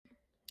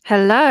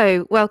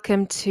Hello,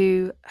 welcome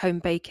to Home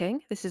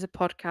Baking. This is a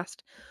podcast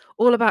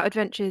all about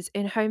adventures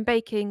in home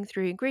baking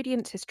through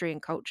ingredients, history,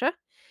 and culture.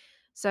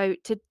 So,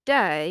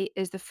 today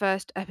is the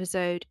first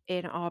episode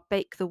in our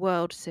Bake the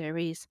World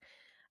series,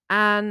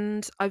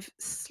 and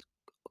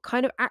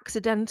kind of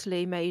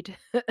accidentally made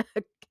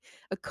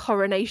a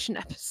coronation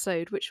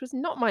episode, which was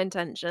not my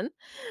intention,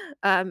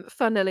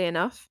 funnily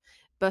enough.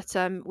 But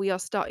we are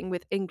starting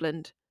with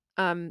England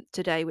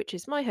today, which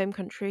is my home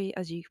country,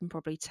 as you can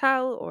probably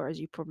tell, or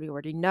as you probably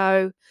already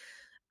know.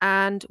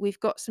 And we've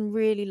got some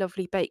really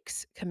lovely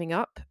bakes coming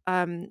up.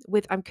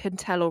 With I can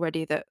tell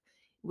already that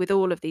with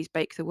all of these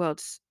Bake the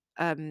Worlds,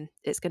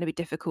 it's going to be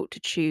difficult to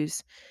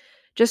choose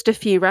just a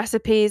few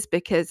recipes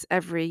because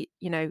every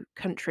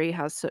country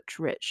has such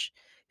rich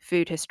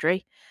food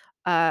history.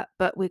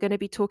 But we're going to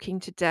be talking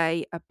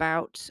today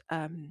about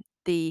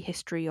the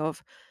history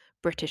of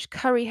British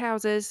curry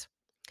houses.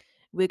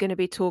 We're going to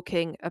be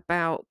talking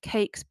about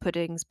cakes,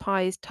 puddings,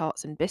 pies,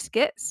 tarts, and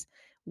biscuits.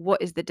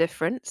 What is the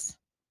difference?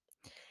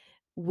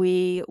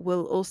 We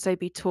will also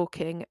be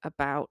talking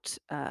about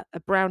a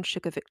brown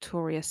sugar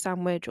Victoria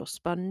sandwich or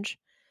sponge.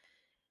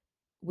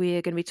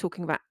 We're going to be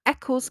talking about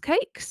Eccles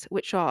cakes,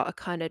 which are a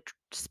kind of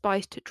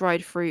spiced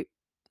dried fruit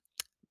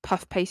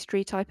puff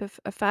pastry type of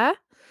affair.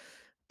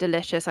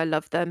 Delicious. I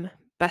love them.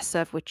 Best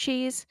served with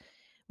cheese.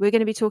 We're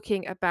going to be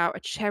talking about a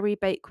cherry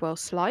Bakewell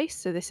slice.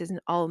 So this is an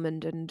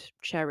almond and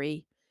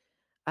cherry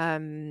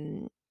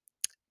um,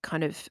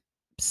 kind of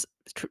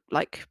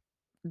like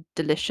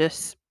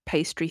delicious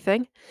pastry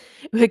thing.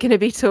 We're going to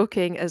be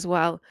talking as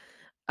well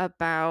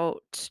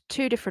about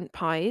two different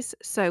pies.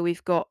 So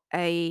we've got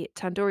a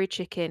tandoori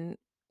chicken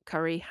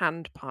curry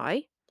hand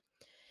pie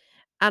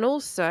and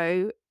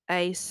also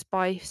a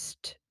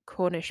spiced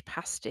Cornish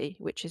pasty,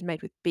 which is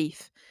made with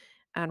beef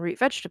and root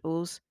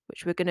vegetables,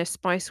 which we're going to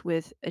spice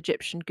with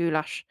Egyptian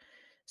goulash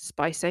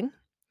spicing.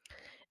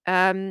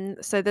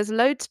 So there's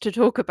loads to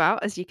talk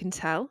about, as you can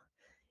tell.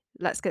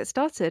 Let's get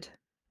started.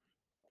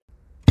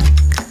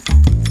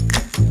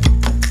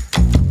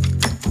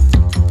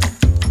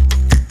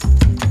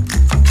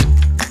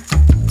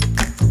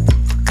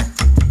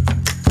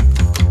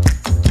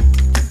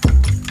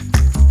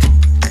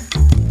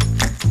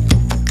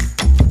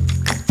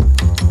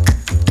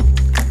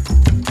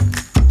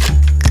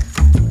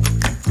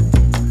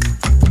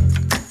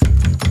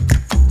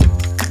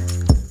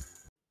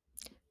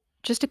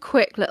 Just a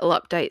quick little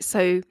update.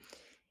 So,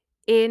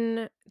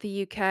 in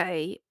the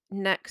UK,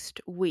 next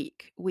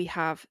week, we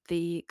have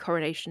the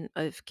coronation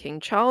of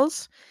King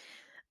Charles.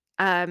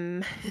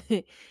 Um,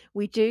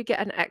 we do get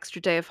an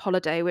extra day of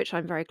holiday, which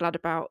I'm very glad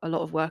about. A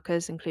lot of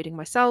workers, including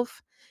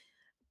myself.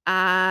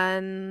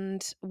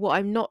 And what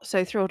I'm not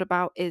so thrilled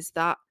about is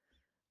that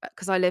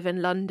because I live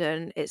in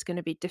London, it's going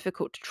to be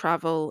difficult to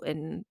travel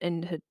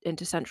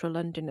into central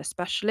London,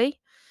 especially.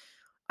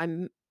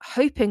 I'm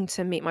hoping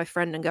to meet my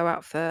friend and go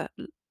out for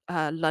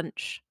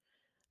lunch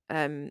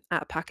at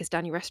a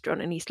Pakistani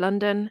restaurant in East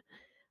London.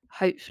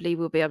 Hopefully,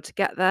 we'll be able to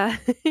get there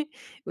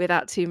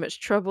without too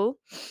much trouble.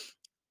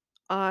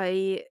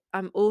 I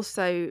am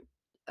also,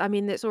 I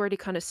mean, it's already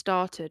kind of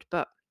started,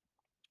 but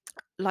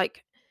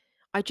like,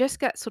 I just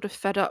get sort of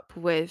fed up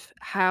with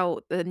how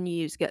the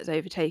news gets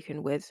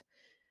overtaken with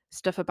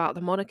stuff about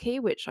the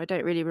monarchy, which I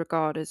don't really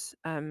regard as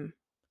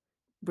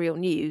real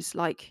news.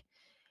 Like,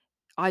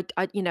 I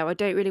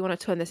don't really want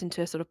to turn this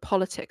into a sort of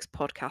politics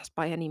podcast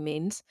by any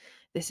means.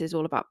 This is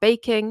all about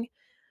baking,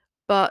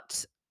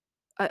 but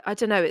I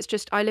don't know. It's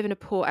just I live in a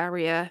poor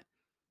area,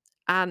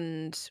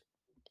 and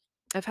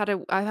I've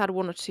had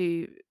one or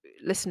two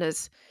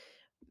listeners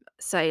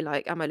say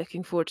like, "Am I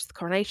looking forward to the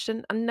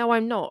coronation?" And no,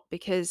 I'm not,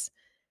 because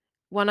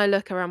when I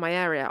look around my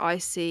area, I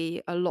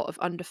see a lot of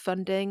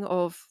underfunding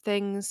of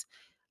things,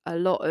 a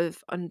lot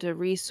of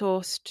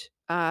under-resourced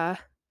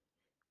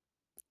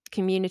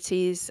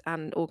communities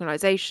and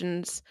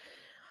organizations.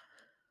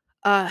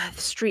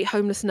 Street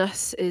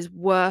homelessness is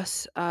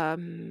worse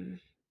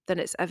than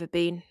it's ever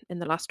been in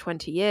the last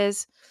 20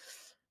 years.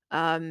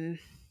 Um,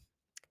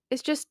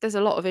 it's just there's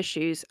a lot of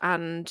issues,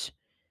 and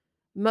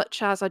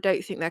much as I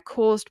don't think they're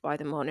caused by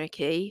the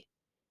monarchy,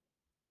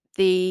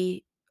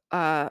 the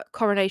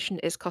coronation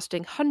is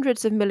costing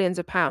hundreds of millions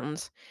of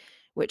pounds,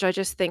 which I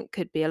just think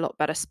could be a lot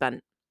better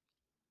spent.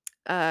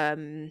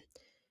 Um,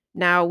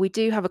 Now, we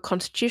do have a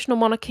constitutional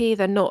monarchy,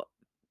 they're not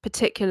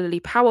particularly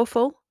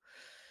powerful,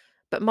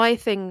 but my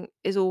thing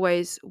is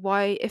always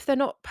why, if they're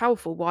not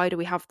powerful, why do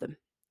we have them?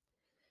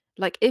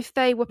 Like, if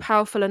they were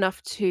powerful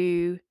enough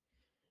to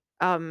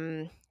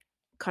um,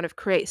 kind of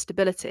create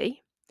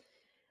stability,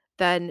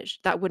 then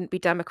that wouldn't be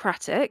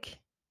democratic.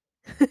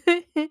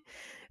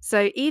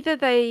 So either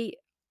they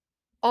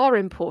are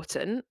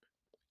important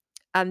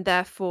and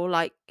therefore,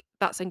 like,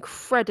 that's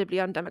incredibly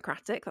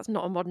undemocratic, that's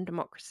not a modern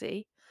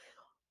democracy,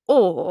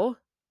 or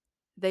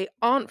they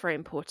aren't very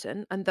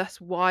important, and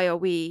thus why are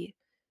we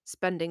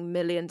spending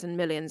millions and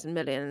millions and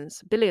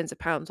millions, billions of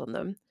pounds on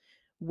them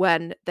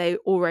when they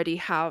already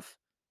have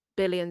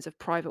billions of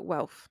private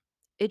wealth?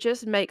 It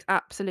just makes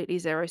absolutely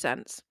zero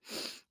sense.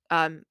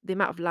 The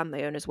amount of land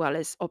they own as well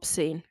is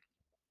obscene.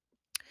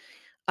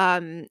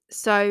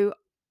 So,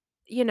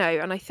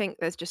 and I think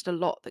there's just a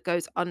lot that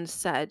goes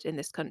unsaid in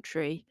this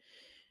country,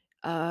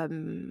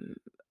 um,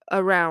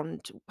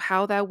 around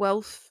how they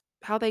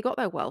got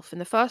their wealth in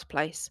the first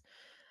place.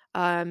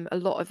 A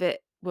lot of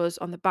it was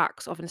on the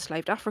backs of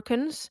enslaved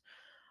Africans.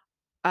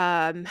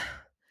 Um,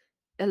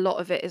 a lot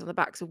of it is on the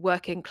backs of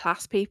working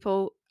class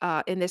people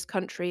in this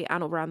country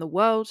and around the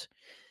world.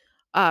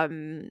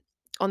 Um,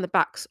 on the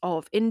backs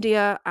of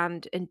India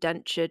and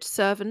indentured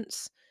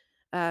servants,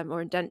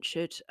 or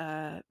indentured,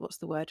 what's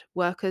the word?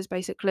 Workers,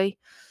 basically.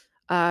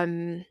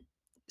 Um,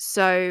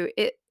 so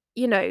it,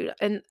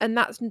 and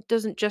that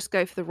doesn't just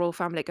go for the royal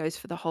family; it goes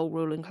for the whole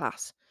ruling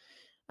class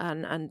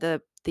and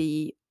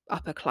the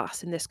upper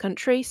class in this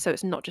country. So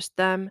it's not just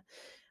them,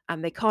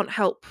 and they can't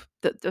help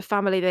the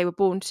family they were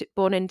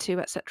born into,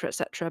 etc.,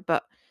 etc.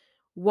 But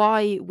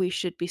why we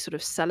should be sort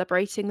of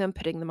celebrating them,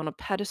 putting them on a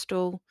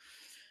pedestal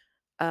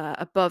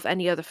above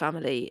any other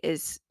family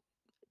is,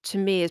 to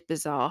me, is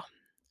bizarre.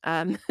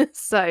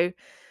 So,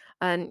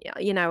 and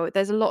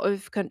there's a lot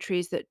of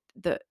countries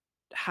that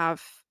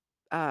have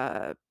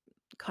uh,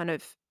 kind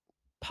of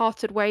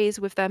parted ways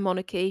with their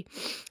monarchy,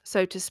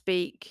 so to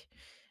speak.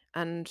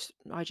 And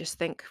I just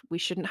think we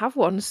shouldn't have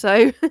one.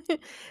 So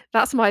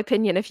that's my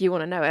opinion if you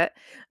want to know it.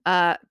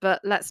 But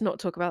let's not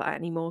talk about that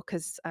anymore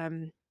because,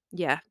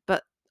 yeah,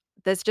 but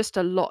there's just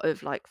a lot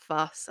of like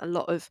fuss, a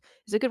lot of,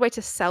 it's a good way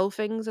to sell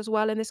things as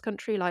well in this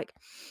country. Like,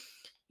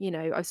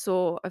 I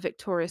saw a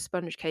Victoria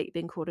sponge cake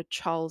being called a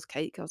Charles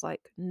cake. I was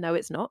like, no,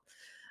 it's not.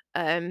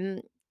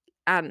 Um,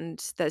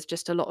 and there's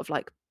just a lot of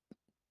like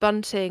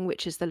bunting,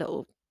 which is the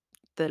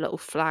little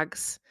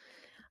flags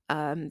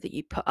that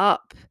you put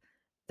up.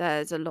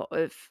 There's a lot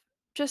of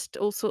just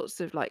all sorts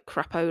of like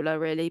crapola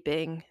really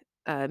being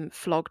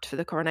flogged for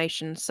the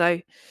coronation. So,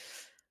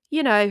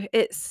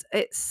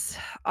 it's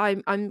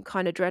I'm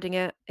kind of dreading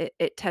it.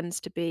 It tends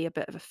to be a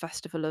bit of a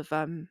festival of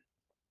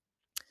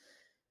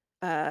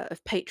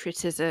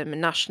patriotism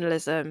and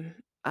nationalism,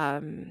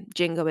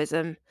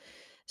 jingoism.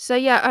 So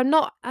yeah,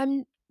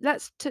 I'm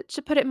let's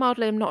to put it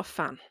mildly, I'm not a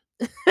fan.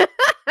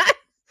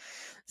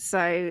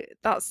 So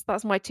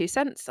that's my 2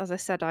 cents. As I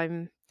said I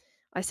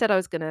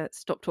was gonna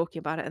stop talking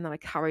about it and then I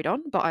carried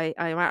on, but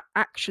I'm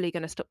actually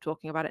gonna stop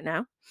talking about it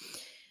now.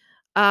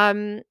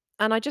 Um,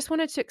 and I just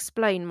wanted to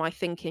explain my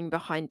thinking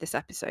behind this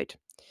episode.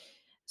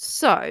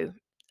 So,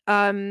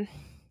 um,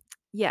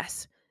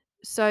 yes.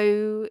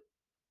 So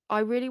I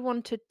really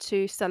wanted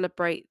to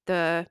celebrate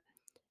the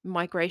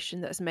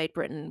migration that has made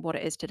Britain what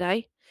it is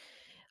today.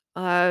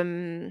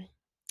 Um,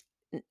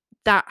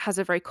 that has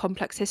a very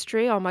complex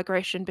history, our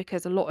migration,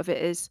 because a lot of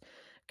it is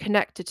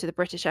connected to the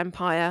British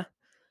Empire.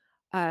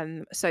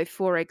 So,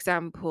 for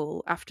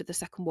example, after the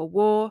Second World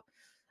War,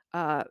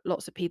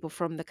 lots of people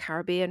from the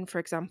Caribbean, for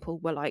example,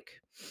 were like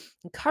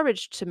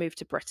encouraged to move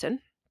to Britain,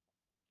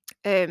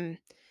 um,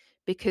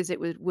 because it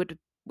would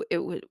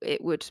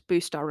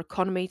boost our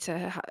economy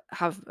to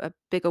have a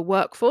bigger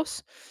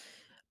workforce.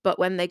 But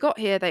when they got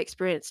here, they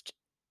experienced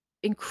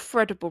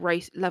incredible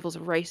race levels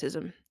of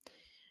racism.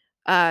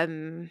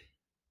 Um,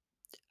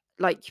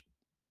 like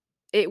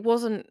it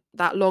wasn't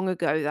that long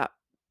ago that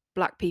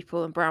black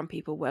people and brown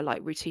people were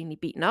like routinely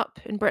beaten up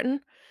in Britain.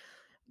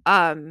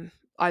 Um,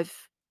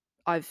 I've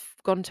I've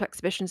gone to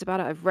exhibitions about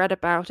it. I've read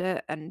about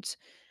it, and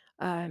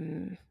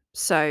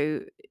so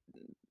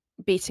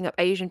beating up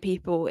Asian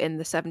people in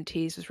the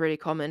 70s was really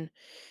common.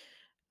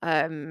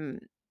 Um,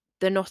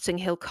 the Notting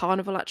Hill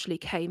Carnival actually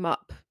came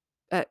uh,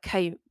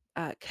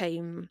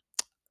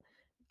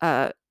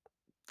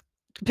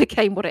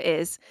 became what it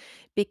is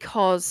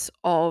because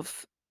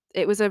of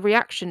it was a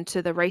reaction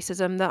to the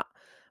racism that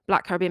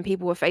Black Caribbean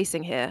people were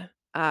facing here.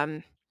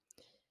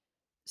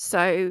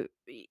 So,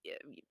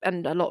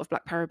 and a lot of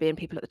Black Caribbean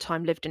people at the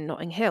time lived in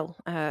Notting Hill,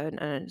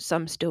 and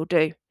some still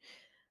do.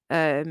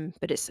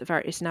 But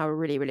it's now a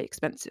really, really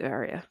expensive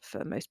area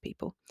for most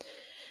people.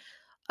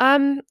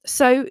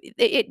 So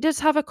it does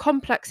have a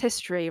complex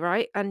history,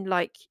 right? And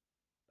like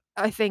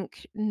I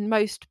think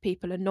most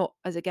people are not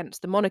as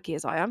against the monarchy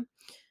as I am.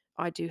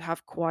 I do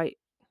have quite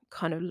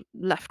kind of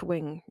left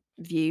wing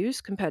views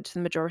compared to the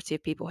majority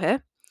of people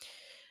here,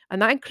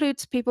 and that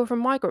includes people from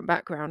migrant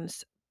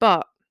backgrounds.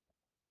 But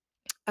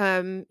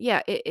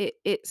yeah,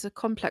 it's a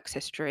complex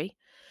history,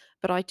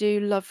 but I do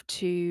love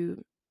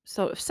to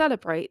sort of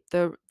celebrate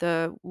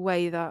the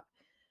way that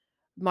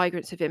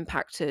migrants have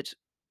impacted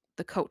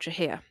the culture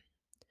here.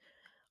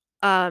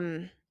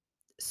 Um,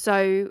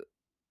 so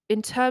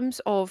in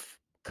terms of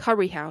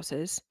curry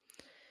houses,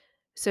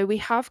 so we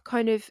have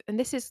kind of, and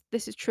this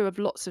is true of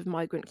lots of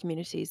migrant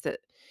communities that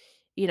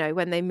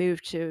when they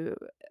move to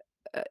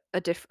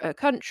a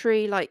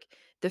country, like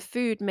the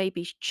food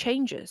maybe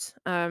changes.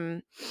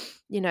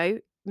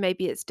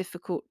 Maybe it's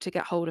difficult to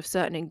get hold of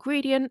certain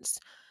ingredients.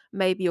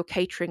 Maybe you're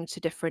catering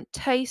to different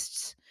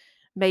tastes.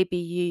 Maybe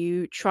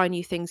you try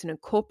new things and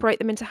incorporate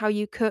them into how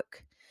you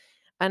cook.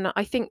 And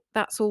I think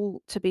that's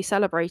all to be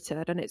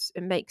celebrated, and it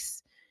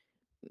makes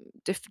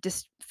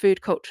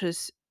food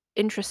cultures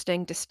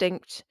interesting,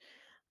 distinct,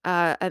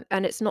 and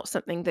it's not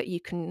something that you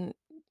can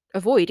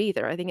avoid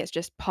either. I think it's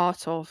just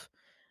part of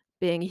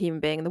being a human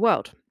being in the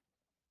world.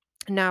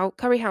 Now,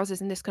 curry houses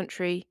in this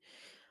country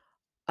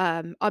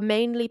are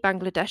mainly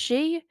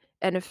Bangladeshi,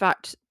 and in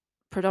fact,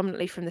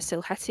 predominantly from the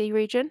Sylheti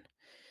region.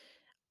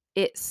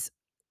 It's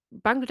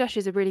Bangladesh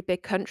is a really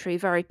big country,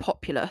 very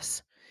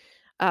populous,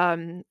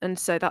 and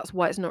so that's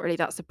why it's not really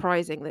that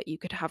surprising that you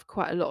could have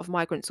quite a lot of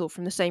migrants all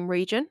from the same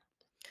region.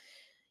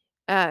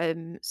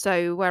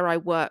 So where I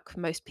work,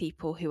 most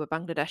people who are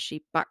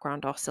Bangladeshi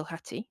background are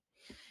Sylheti.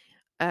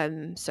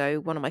 So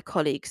one of my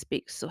colleagues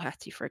speaks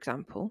Sylheti, for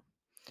example.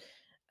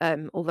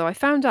 Although I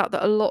found out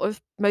that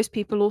most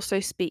people also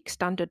speak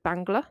standard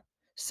Bangla.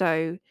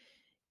 So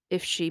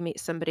if she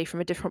meets somebody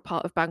from a different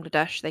part of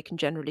Bangladesh, they can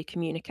generally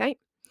communicate.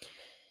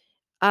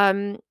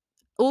 Um,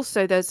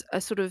 Also, there's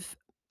a sort of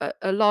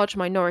a large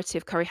minority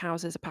of curry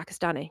houses are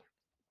Pakistani,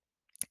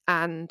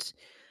 and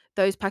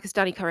those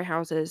Pakistani curry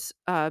houses,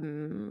 as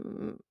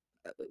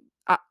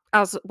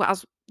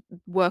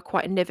were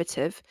quite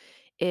innovative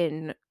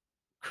in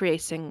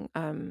creating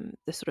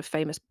the sort of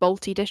famous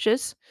Balti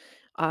dishes.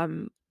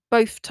 Um,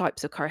 Both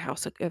types of curry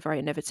house are very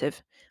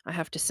innovative, I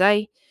have to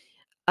say.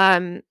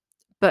 Um,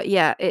 but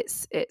yeah,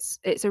 it's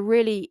a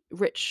really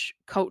rich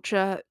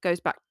culture, goes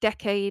back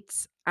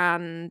decades,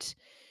 and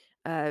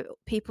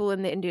people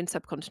in the Indian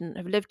subcontinent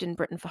have lived in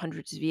Britain for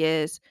hundreds of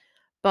years.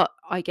 But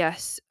I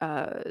guess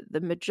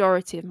the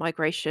majority of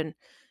migration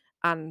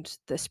and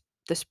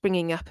the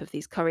springing up of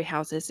these curry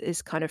houses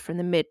is kind of from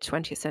the mid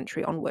 20th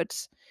century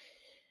onwards.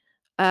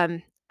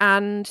 Um,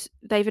 and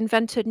they've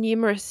invented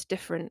numerous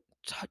different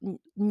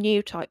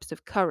new types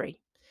of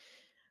curry,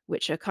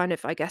 which are kind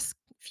of, I guess,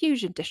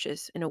 fusion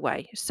dishes in a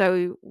way.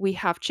 So we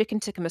have chicken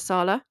tikka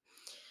masala,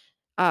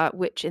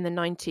 which in the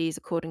 90s,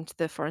 according to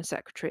the Foreign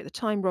Secretary at the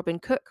time, Robin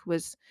Cook,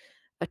 was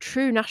a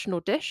true national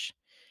dish,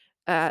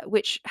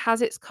 which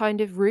has its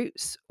kind of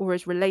roots or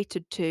is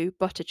related to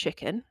butter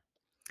chicken.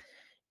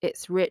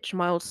 It's rich,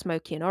 mild,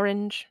 smoky, and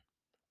orange.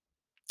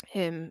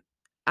 Um,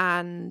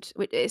 and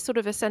it sort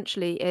of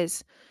essentially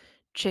is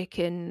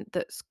chicken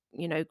that's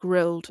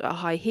grilled at a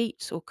high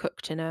heat or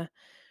cooked in a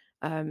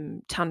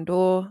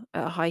tandoor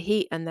at a high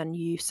heat, and then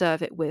you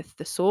serve it with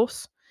the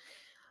sauce.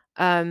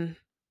 Um,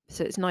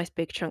 so it's nice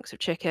big chunks of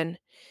chicken.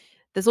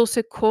 There's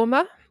also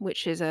korma,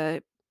 which is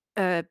a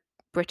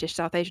British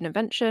South Asian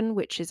invention,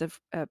 which is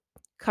a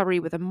curry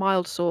with a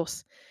mild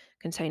sauce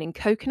containing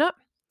coconut.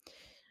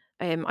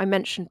 I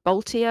mentioned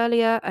Balti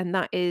earlier, and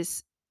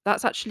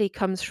that's actually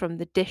comes from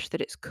the dish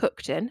that it's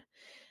cooked in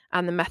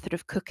and the method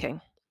of cooking.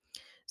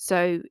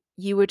 So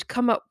you'd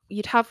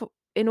have,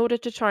 in order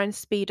to try and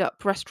speed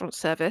up restaurant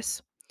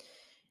service,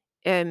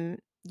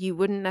 you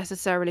wouldn't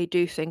necessarily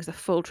do things the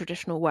full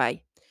traditional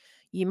way.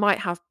 You might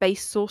have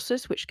base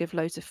sauces which give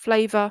loads of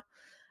flavor,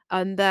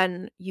 and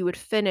then you would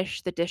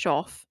finish the dish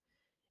off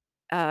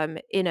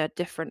in a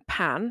different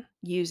pan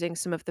using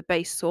some of the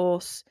base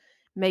sauce,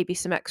 maybe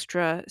some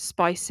extra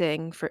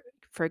spicing,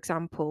 for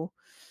example.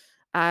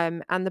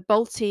 And the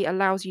Balti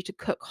allows you to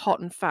cook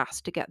hot and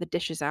fast to get the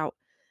dishes out,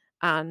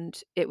 and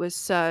it was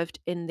served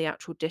in the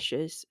actual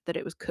dishes that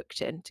it was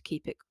cooked in to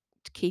keep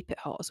it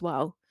hot as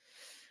well.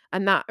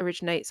 And that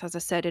originates, as I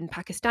said, in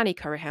Pakistani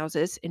curry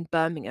houses in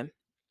Birmingham.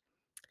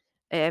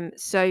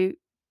 So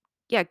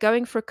yeah,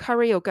 going for a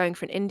curry or going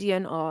for an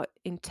Indian are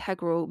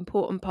integral,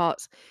 important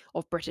parts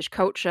of British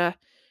culture,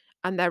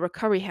 and there are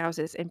curry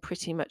houses in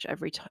pretty much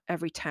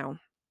every town.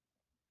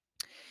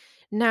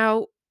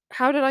 Now,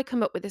 how did I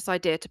come up with this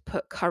idea to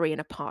put curry in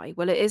a pie?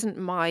 Well, it isn't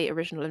my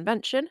original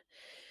invention.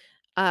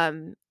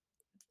 Um,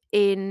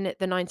 in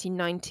the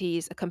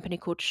 1990s, a company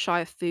called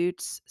Shire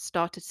Foods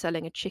started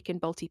selling a chicken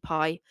balti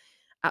pie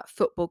at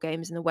football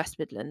games in the West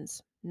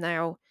Midlands.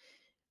 Now,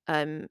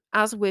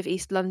 as with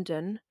East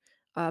London,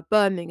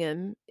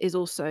 Birmingham is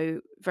also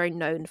very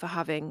known for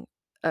having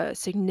a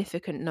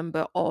significant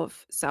number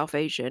of South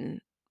Asian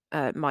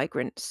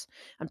migrants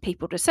and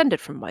people descended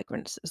from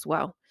migrants as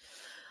well.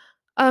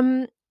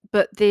 Um,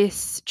 but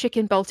this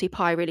chicken balti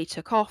pie really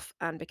took off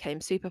and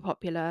became super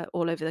popular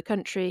all over the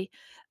country.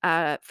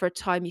 For a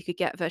time, you could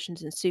get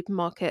versions in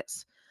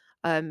supermarkets.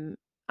 Um,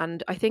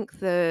 and I think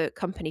the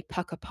company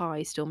Pucker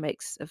Pie still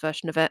makes a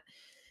version of it.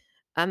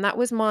 And that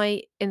was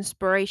my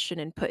inspiration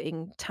in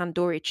putting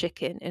tandoori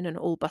chicken in an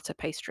all butter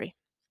pastry.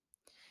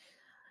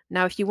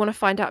 Now, if you want to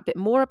find out a bit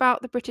more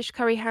about the British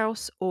Curry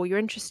House, or you're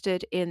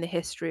interested in the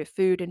history of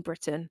food in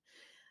Britain,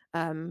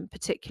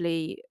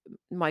 particularly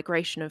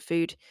migration of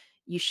food,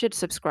 you should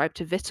subscribe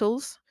to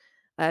Vittles.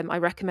 I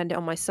recommend it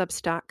on my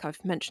Substack.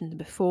 I've mentioned them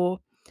before.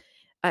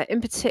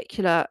 In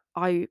particular,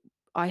 I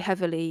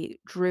heavily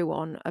drew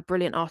on a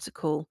brilliant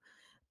article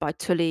by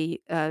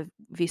Tuli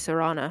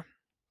Visarana,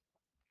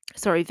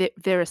 sorry,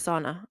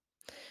 Virasana,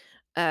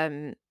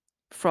 um,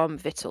 from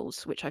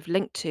Vittles, which I've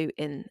linked to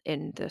in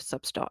the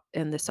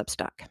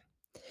Substack.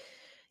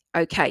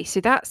 Okay, so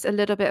that's a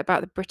little bit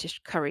about the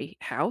British Curry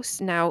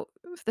House. Now,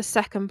 for the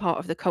second part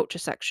of the culture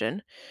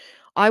section,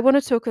 I want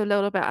to talk a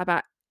little bit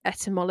about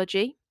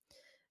etymology.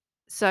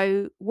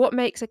 So, what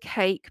makes a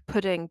cake,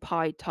 pudding,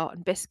 pie, tart,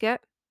 and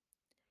biscuit?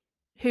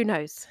 Who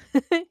knows?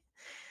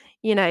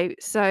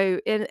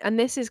 And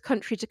this is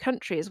country to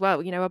country as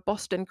well. A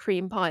Boston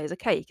cream pie is a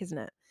cake, isn't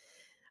it?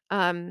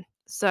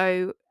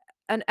 So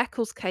an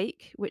Eccles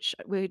cake, which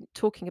we're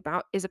talking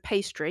about, is a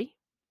pastry.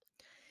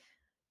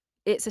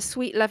 It's a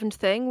sweet leavened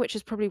thing, which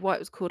is probably why it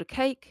was called a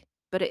cake,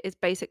 but it is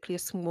basically a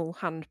small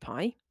hand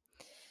pie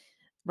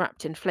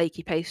wrapped in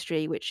flaky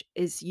pastry, which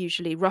is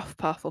usually rough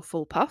puff or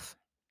full puff.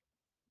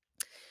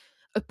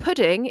 A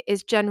pudding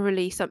is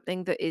generally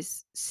something that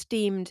is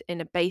steamed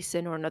in a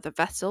basin or another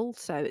vessel,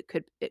 so it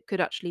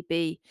could actually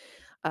be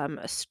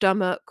a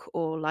stomach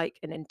or like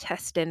an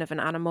intestine of an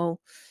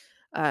animal.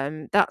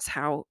 That's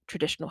how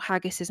traditional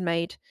haggis is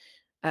made,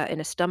 in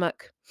a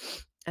stomach,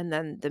 and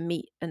then the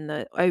meat and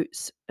the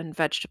oats and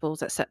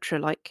vegetables,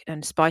 etc.,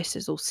 and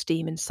spices all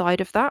steam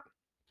inside of that.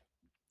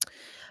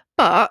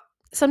 But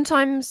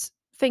sometimes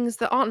things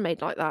that aren't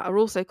made like that are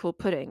also called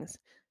puddings.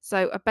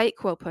 So a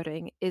Bakewell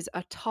pudding is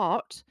a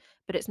tart,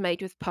 but it's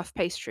made with puff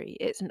pastry.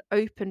 It's an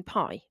open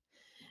pie,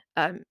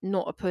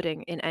 not a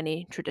pudding in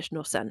any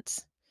traditional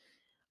sense.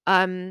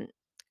 Um,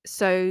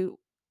 so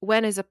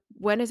when is a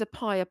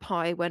pie a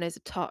pie? When is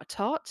a tart a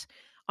tart?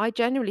 I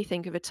generally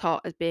think of a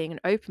tart as being an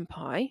open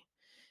pie.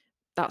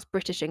 That's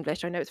British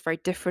English. I know it's very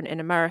different in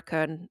America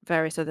and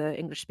various other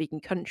English speaking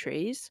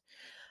countries,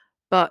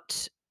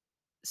 but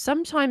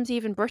sometimes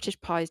even British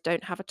pies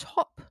don't have a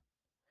top,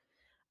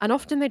 and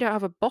often they don't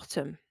have a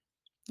bottom.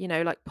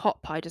 Like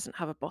pot pie doesn't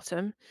have a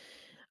bottom.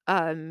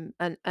 And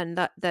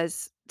that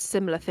there's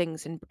similar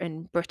things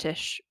in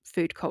British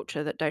food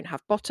culture that don't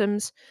have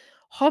bottoms.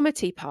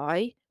 Hominy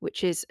pie,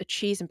 which is a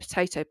cheese and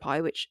potato pie,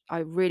 which I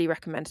really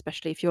recommend,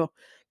 especially if you're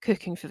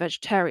cooking for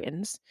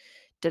vegetarians,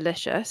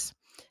 delicious.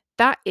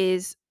 That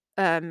is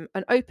an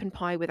open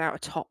pie without a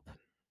top.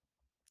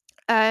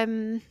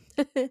 Um,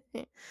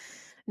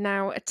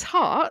 Now, a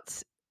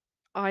tart,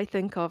 I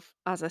think of,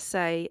 as I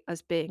say,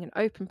 as being an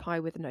open pie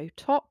with no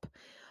top,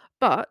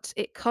 but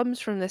it comes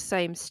from the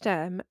same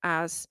stem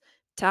as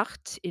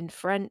tarte in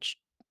French,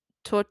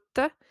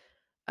 torte,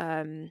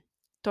 um,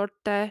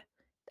 torte,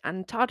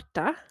 and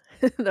tarta.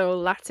 They're all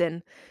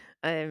Latin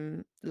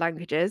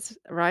languages,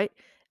 right?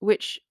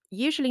 Which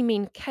usually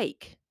mean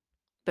cake,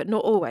 but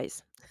not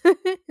always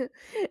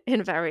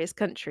in various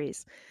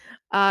countries.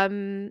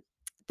 Um,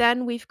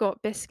 then we've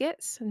got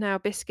biscuits. Now,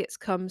 biscuits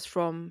comes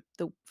from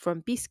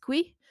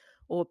biscuit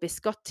or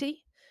biscotti,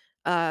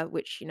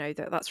 which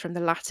that's from the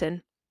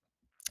Latin,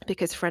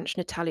 because French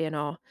and Italian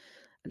are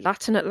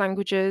Latinate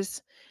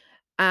languages,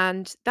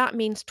 and that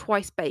means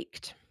twice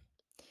baked.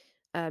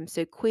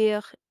 So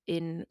queer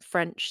in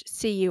French,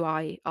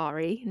 cuire,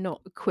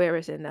 not queer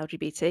as in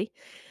LGBT,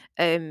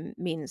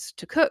 means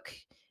to cook,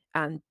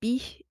 and bi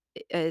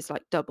is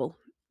like double.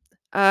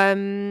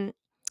 Um,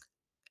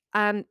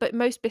 and but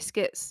most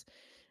biscuits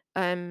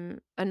are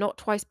not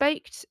twice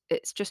baked.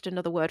 It's just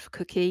another word for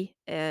cookie.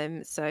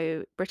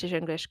 So British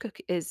English cook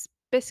is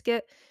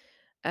biscuit,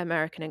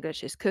 American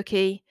English is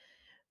cookie.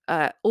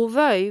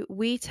 Although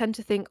we tend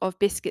to think of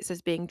biscuits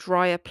as being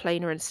drier,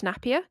 plainer, and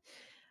snappier,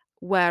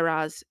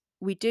 whereas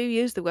we do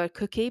use the word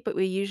cookie, but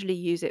we usually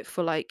use it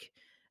for like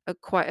a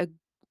quite a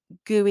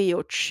gooey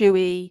or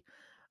chewy,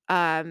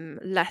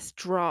 less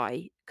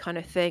dry kind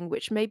of thing,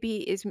 which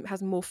maybe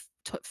has more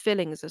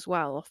fillings as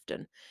well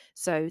often.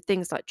 So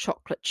things like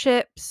chocolate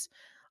chips,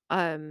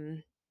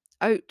 um,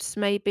 oats,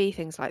 maybe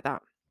things like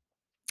that.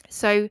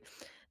 So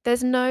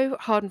there's no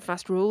hard and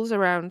fast rules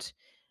around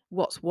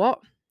what's what.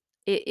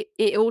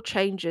 It all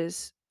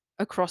changes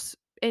across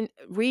in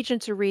region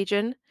to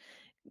region,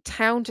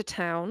 town to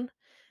town,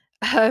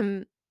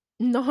 um,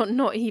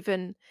 not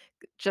even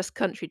just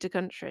country to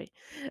country.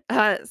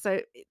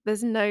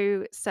 There's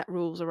no set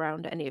rules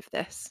around any of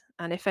this.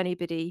 And if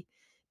anybody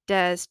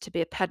dares to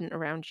be a pedant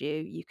around you,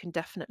 you can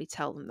definitely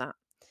tell them that.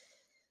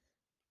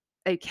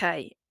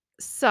 Okay,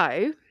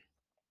 so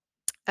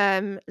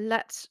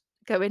let's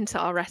go into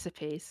our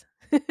recipes,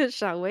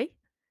 shall we?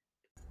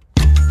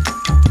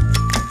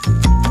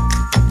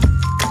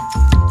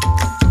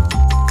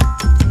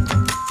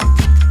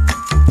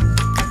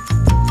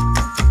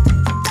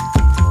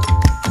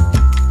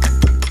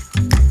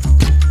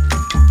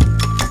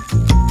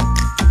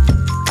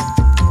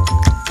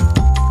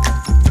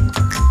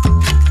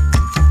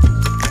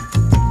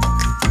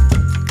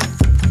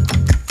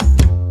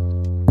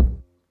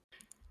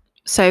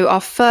 So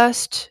our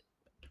first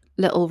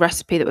little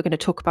recipe that we're going to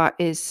talk about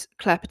is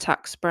Claire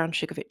Patak's brown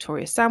sugar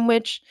Victoria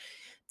sandwich.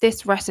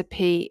 This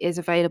recipe is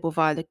available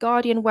via the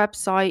Guardian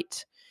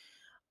website,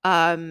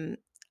 and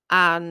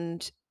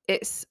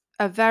it's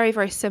a very,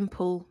 very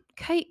simple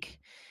cake.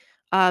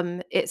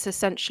 It's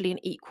essentially an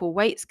equal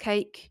weights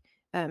cake,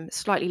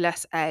 slightly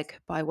less egg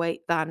by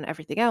weight than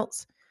everything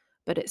else,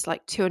 but it's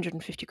like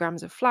 250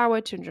 grams of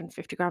flour,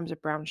 250 grams of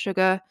brown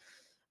sugar,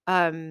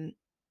 um,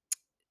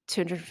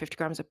 250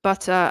 grams of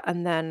butter,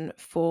 and then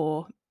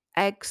 4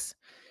 eggs.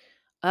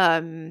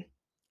 And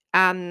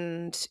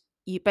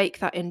you bake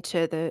that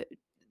into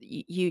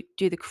you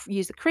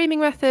use the creaming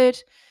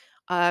method.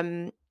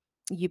 um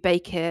you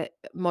bake it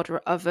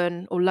moderate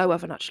oven, or low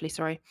oven actually,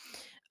 sorry,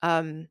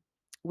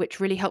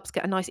 which really helps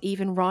get a nice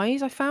even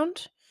rise, I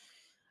found.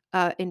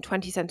 in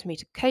 20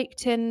 centimeter cake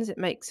tins. It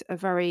makes a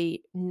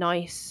very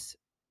nice,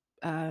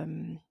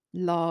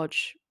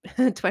 large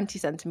 20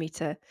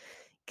 centimeter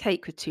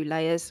cake with 2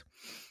 layers.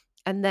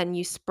 And then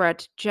you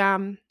spread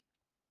jam.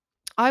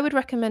 I would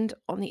recommend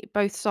on the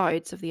both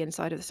sides of the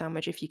inside of the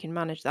sandwich if you can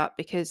manage that,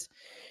 because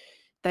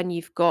then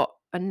you've got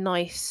a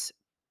nice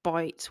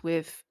bite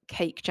with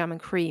cake, jam,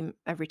 and cream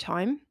every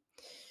time.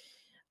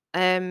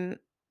 Um,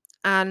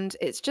 and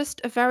it's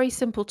just a very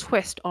simple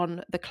twist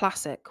on the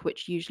classic,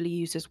 which usually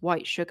uses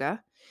white sugar.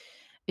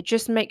 It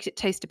just makes it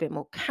taste a bit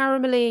more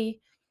caramelly.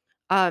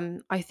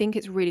 I think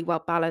it's really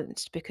well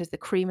balanced because the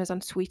cream is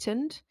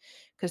unsweetened,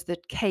 because the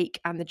cake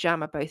and the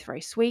jam are both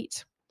very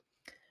sweet.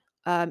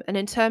 And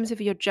in terms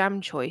of your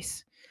jam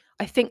choice,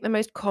 I think the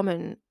most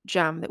common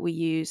jam that we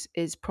use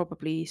is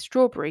probably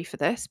strawberry for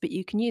this, but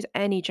you can use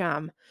any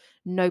jam,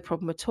 no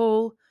problem at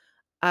all.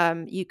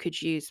 You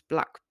could use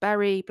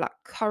blackberry,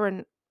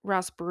 blackcurrant,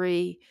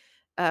 raspberry.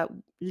 Uh,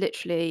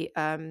 literally,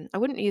 I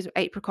wouldn't use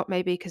apricot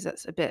maybe because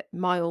that's a bit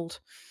mild.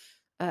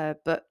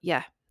 But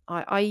yeah,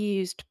 I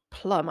used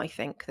plum, I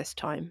think, this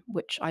time,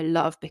 which I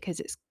love because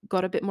it's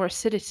got a bit more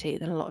acidity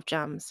than a lot of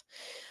jams.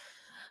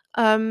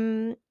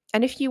 Um,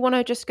 and if you want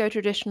to just go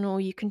traditional,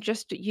 you can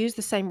just use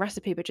the same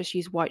recipe, but just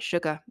use white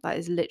sugar. That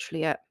is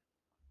literally it.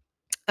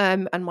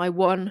 And my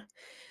one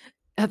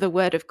other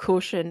word of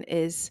caution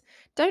is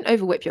don't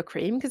over whip your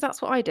cream because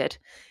that's what I did.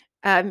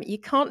 You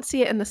can't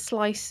see it in the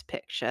slice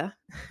picture,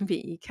 but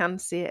you can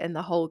see it in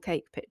the whole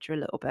cake picture a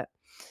little bit.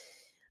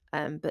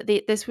 But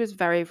this was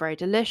very, very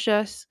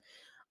delicious.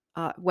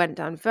 Went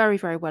down very,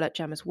 very well at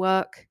Gemma's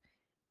work.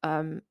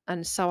 And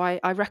so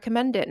I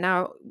recommend it.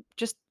 Now,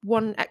 just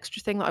one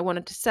extra thing that I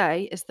wanted to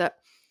say is that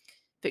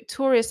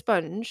Victoria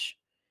Sponge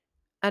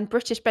and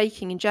British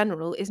baking in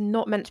general is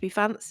not meant to be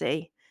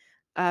fancy.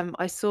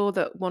 I saw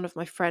that one of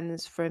my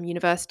friends from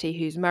university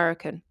who's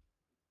American,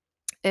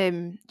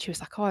 she was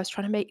like, "Oh, I was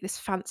trying to make this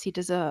fancy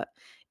dessert.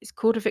 It's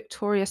called a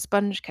Victoria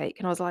sponge cake."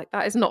 And I was like,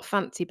 "That is not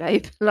fancy,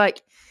 babe."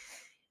 Like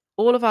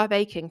all of our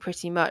baking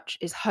pretty much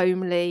is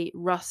homely,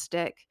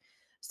 rustic.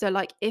 So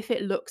like if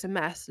it looks a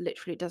mess,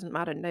 literally it doesn't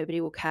matter.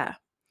 Nobody will care.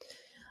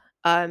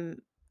 Um,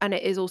 and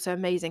it is also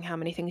amazing how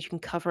many things you can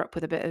cover up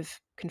with a bit of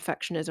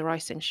confectioner's or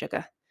icing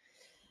sugar.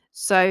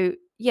 So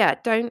yeah,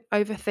 don't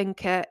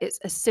overthink it. It's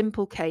a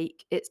simple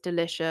cake. It's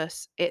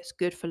delicious. It's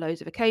good for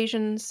loads of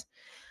occasions.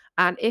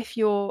 And if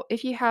you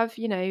have,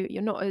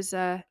 you're not as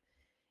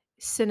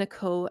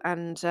cynical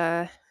and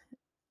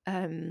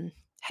um,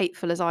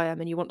 hateful as I am,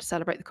 and you want to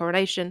celebrate the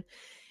coronation,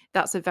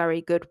 that's a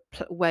very good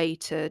way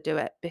to do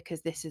it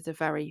because this is a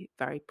very,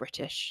 very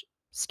British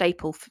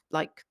staple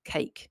like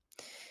cake.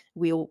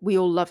 We all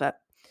love it,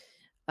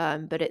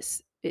 but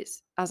it's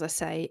as I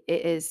say,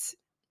 it is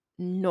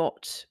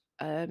not.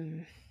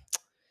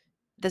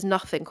 There's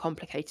nothing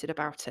complicated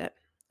about it.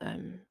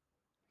 Um,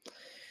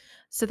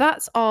 so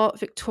that's our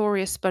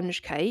Victoria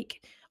sponge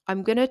cake.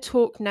 I'm going to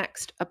talk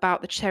next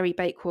about the cherry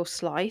bakewell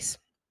slice,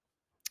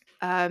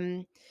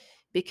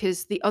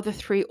 because the other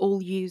three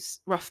all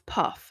use rough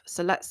puff.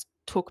 So let's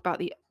talk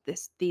about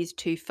these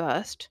two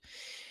first.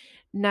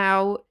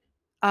 Now,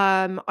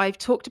 I've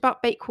talked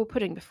about Bakewell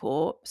pudding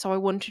before, so I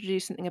wanted to do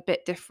something a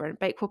bit different.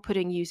 Bakewell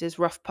pudding uses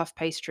rough puff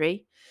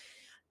pastry.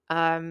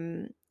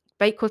 Um,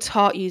 Bakewell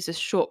tart uses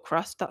short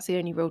crust. That's the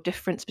only real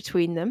difference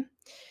between them.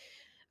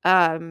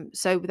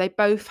 So they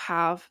both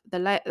have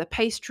the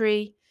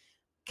pastry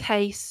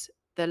case,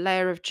 the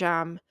layer of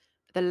jam,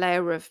 the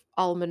layer of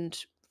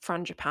almond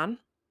frangipan,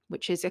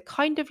 which is a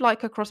kind of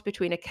like a cross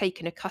between a cake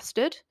and a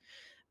custard,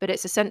 but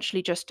it's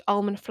essentially just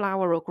almond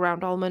flour or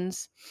ground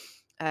almonds.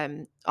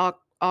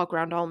 Our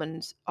ground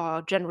almonds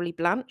are generally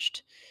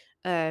blanched,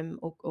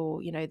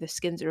 or the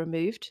skins are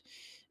removed.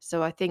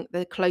 So I think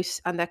they're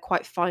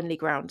quite finely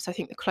ground. So I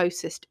think the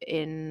closest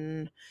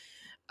in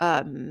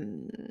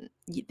the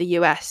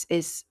US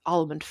is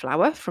almond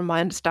flour, from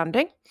my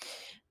understanding.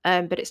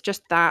 But it's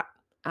just that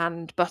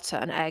and butter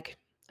and egg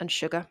and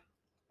sugar.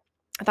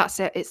 That's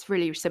it. It's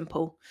really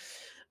simple.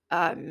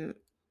 Um,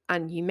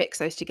 and you mix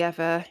those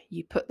together.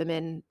 You put them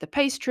in the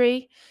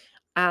pastry,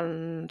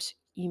 and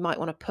you might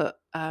want to put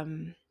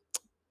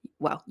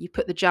you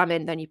put the jam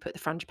in, then you put the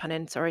frangipan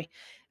in. Sorry,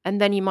 and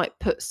then you might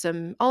put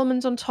some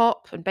almonds on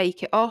top and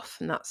bake it off,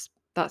 and that's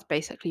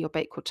basically your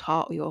Bakewell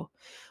tart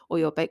or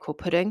your Bakewell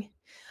pudding.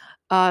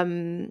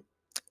 Um,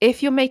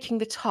 if you're making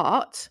the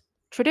tart,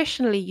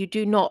 traditionally you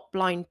do not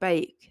blind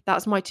bake.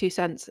 That's my 2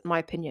 cents, my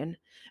opinion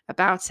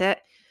about it.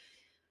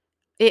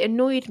 It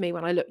annoyed me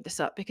when I looked this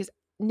up because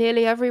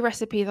nearly every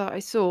recipe that I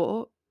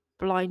saw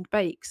blind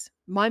bakes.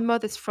 My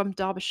mother's from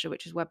Derbyshire,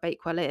 which is where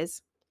Bakewell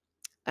is,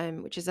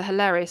 which is a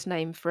hilarious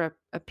name for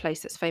a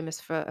place that's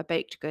famous for a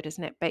baked good,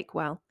 isn't it?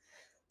 Bakewell.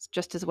 It's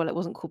just as well it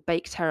wasn't called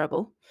Bake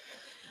Terrible.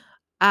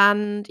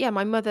 And yeah,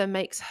 my mother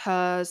makes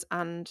hers,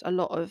 and a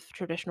lot of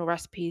traditional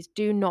recipes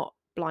do not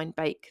blind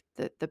bake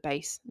the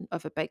base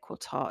of a Bakewell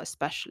tart,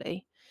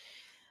 especially.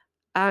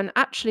 And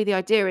actually, the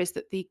idea is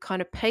that the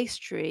kind of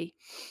pastry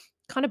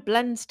kind of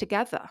blends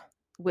together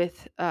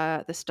with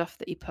the stuff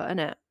that you put in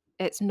it.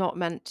 It's not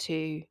meant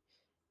to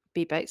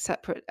be baked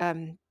separate,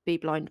 be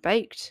blind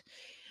baked.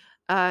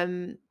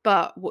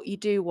 But what you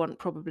do want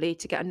probably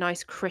to get a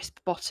nice crisp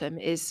bottom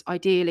is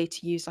ideally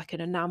to use like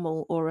an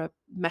enamel or a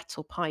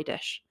metal pie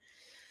dish.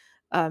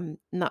 And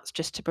that's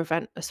just to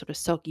prevent a sort of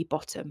soggy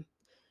bottom.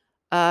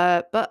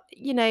 But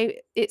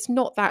it's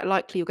not that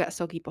likely you'll get a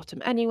soggy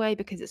bottom anyway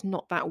because it's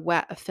not that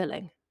wet a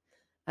filling.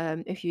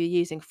 If you're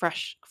using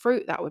fresh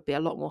fruit, that would be a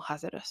lot more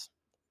hazardous.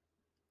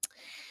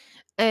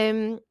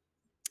 Um,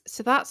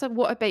 so that's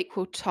what a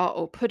Bakewell tart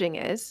or pudding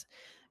is.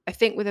 I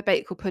think with a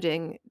Bakewell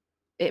pudding,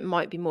 it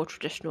might be more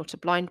traditional to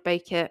blind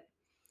bake it.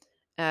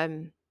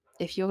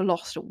 If you're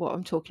lost at what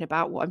I'm talking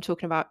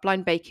about,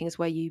 blind baking is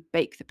where you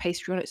bake the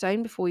pastry on its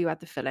own before you add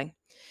the filling.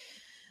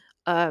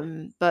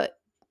 But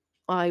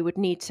I would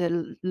need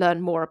to learn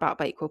more about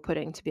Bakewell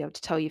pudding to be able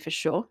to tell you for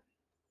sure.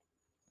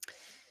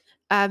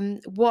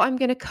 What I'm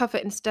going to cover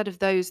instead of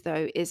those,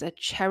 though, is a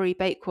cherry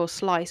Bakewell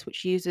slice,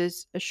 which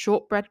uses a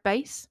shortbread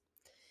base.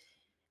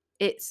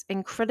 It's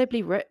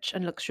incredibly rich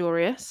and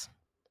luxurious.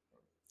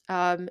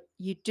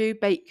 You do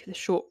bake the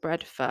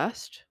shortbread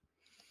first.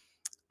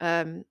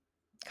 Kind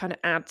of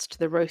adds to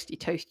the roasty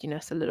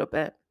toastiness a little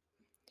bit.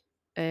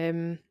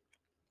 And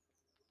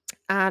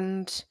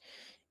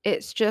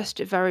it's just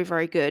very,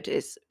 very good.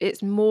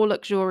 It's more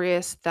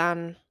luxurious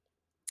than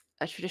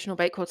a traditional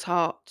Bakewell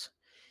tart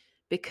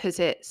because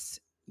it's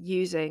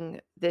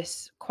using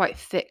this quite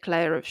thick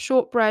layer of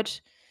shortbread.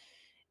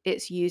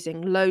 It's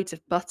using loads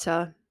of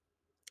butter.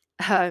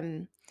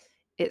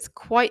 It's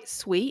quite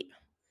sweet,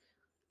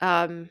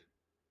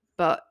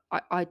 but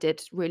I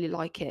did really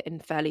like it in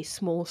fairly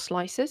small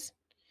slices.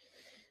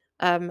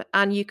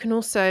 And you can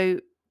also,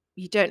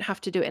 you don't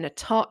have to do it in a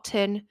tart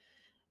tin.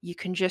 You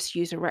can just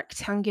use a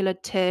rectangular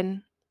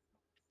tin.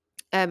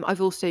 I've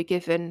also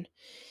given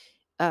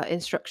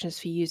instructions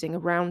for using a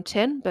round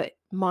tin, but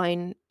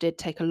mine did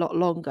take a lot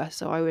longer,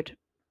 so I would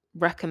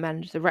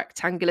recommend the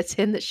rectangular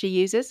tin that she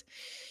uses,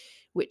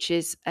 which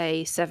is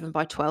a 7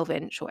 by 12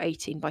 inch or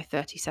 18 by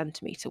 30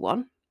 centimeter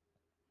one.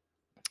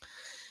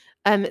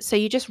 So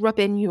you just rub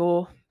in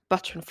your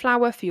butter and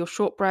flour for your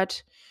shortbread.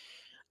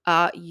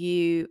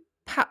 You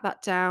pat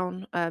that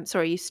down.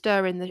 You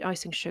stir in the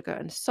icing sugar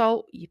and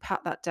salt. You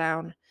pat that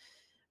down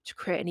to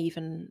create an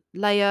even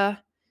layer.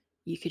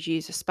 You could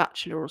use a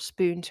spatula or a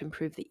spoon to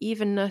improve the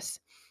evenness.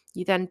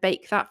 You then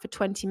bake that for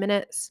 20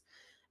 minutes,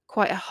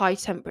 quite a high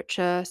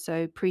temperature,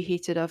 so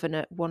preheated oven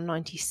at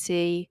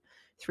 190°C,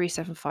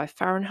 375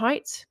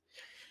 Fahrenheit.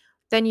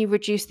 Then you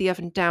reduce the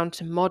oven down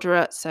to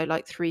moderate, so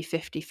like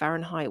 350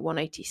 Fahrenheit,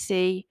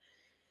 180°C.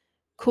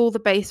 Cool the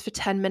base for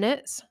 10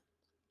 minutes,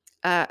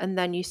 and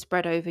then you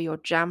spread over your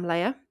jam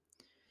layer.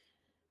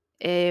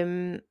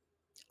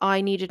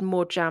 I needed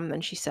more jam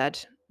than she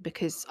said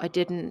because I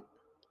didn't,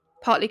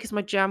 partly because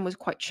my jam was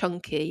quite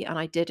chunky and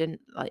I didn't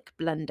like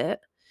blend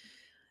it.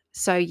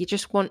 So you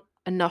just want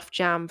enough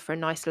jam for a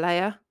nice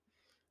layer.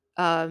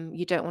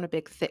 You don't want a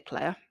big thick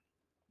layer.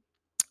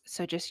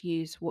 So just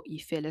use what you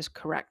feel is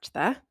correct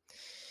there.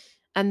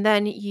 And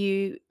then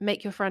you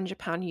make your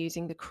frangipan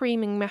using the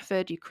creaming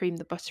method. You cream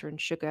the butter and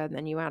sugar, and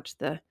then you add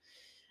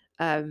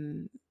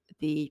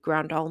the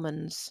ground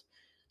almonds,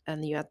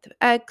 and you add the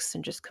eggs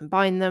and just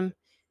combine them.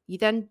 You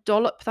then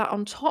dollop that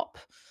on top.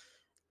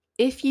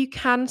 If you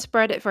can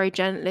spread it very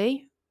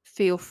gently,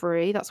 feel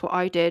free. That's what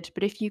I did.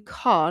 But if you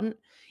can't,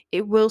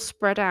 it will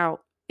spread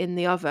out in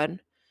the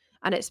oven,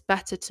 and it's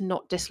better to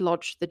not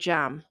dislodge the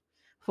jam.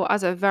 For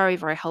as a very,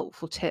 very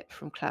helpful tip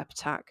from Claire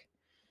Patak.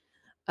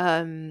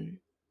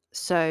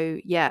 So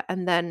yeah,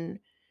 and then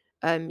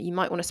you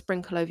might want to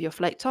sprinkle over your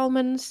flaked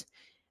almonds,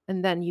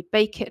 and then you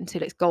bake it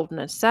until it's golden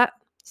and set.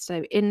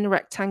 So in the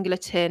rectangular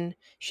tin,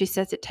 she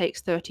says it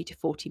takes 30 to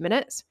 40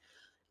 minutes.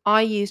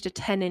 I used a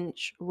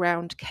 10-inch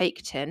round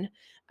cake tin,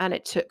 and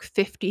it took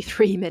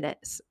 53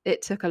 minutes.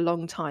 It took a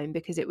long time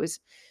because it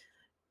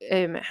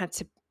had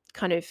to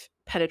kind of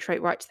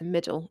penetrate right to the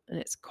middle, and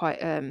it's quite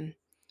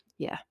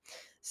yeah.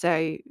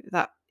 So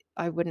that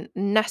I wouldn't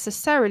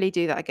necessarily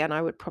do that again.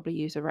 I would probably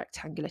use a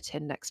rectangular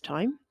tin next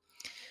time.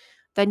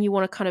 Then you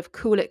want to kind of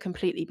cool it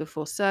completely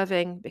before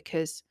serving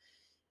because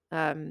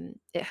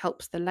it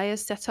helps the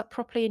layers set up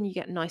properly and you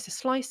get nicer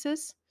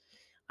slices.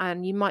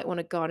 And you might want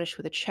to garnish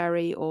with a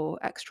cherry or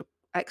extra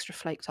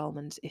flaked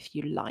almonds if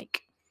you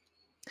like.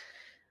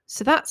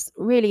 So that's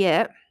really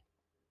it.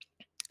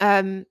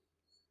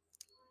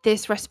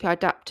 This recipe I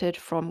adapted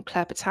from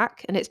Claire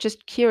Patak, and it's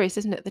just curious,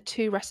 isn't it? The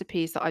two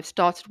recipes that I've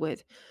started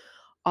with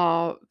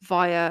are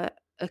via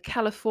a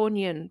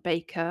Californian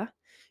baker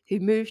who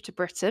moved to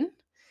Britain,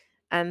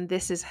 and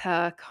this is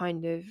her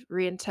kind of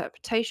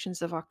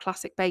reinterpretations of our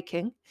classic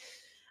baking,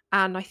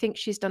 and I think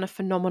she's done a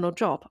phenomenal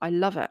job. I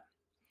love it.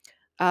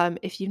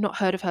 If you've not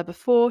heard of her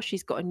before,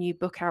 she's got a new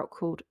book out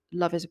called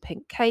Love is a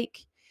Pink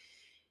Cake.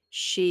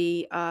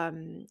 She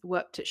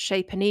worked at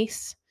Chez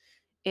Panisse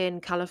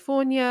in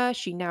California.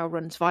 She now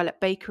runs Violet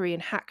Bakery in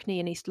Hackney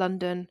in East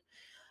London,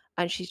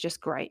 and she's just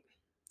great.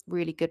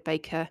 Really good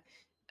baker.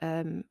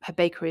 Her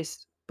bakery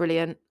is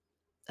brilliant.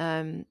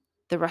 The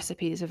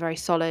recipes are very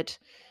solid,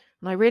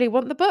 and I really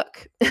want the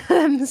book.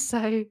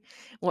 So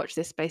watch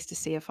this space to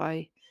see if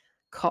I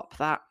cop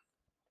that.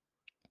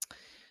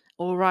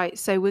 All right,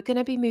 so we're going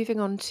to be moving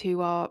on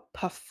to our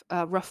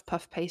rough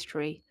puff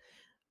pastry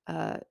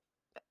uh,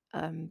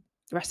 um,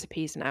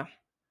 recipes now.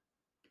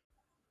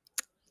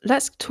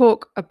 Let's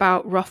talk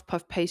about rough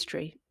puff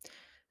pastry.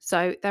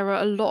 So there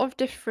are a lot of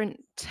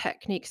different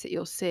techniques that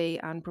you'll see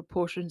and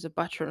proportions of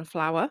butter and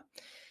flour.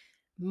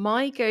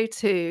 My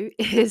go-to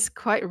is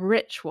quite a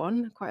rich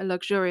one, quite a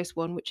luxurious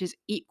one, which is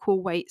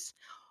equal weights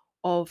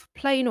of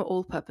plain or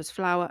all-purpose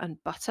flour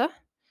and butter,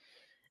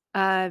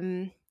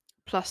 um,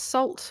 plus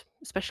salt,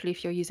 especially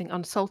if you're using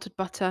unsalted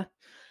butter,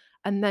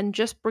 and then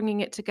just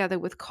bringing it together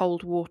with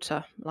cold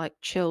water, like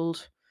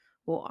chilled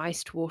or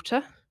iced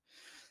water.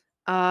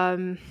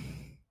 Um,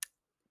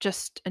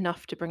 just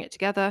enough to bring it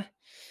together.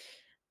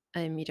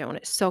 You don't want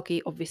it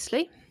soggy,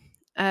 obviously.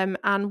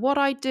 And what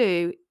I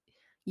do,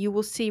 you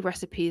will see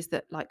recipes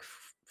that like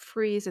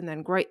freeze and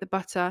then grate the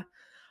butter.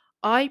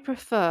 I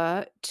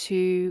prefer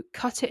to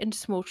cut it into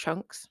small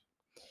chunks.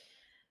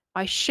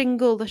 I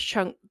shingle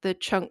the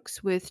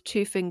chunks with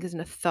two fingers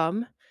and a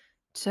thumb,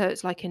 so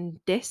it's like in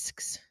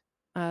discs,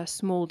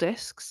 small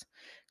discs,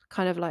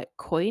 kind of like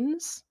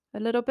coins, a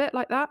little bit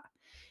like that.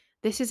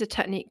 This is a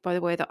technique, by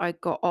the way, that I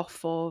got off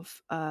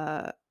of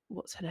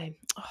what's her name?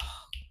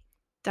 Oh,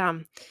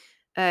 damn.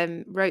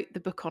 Wrote the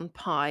book on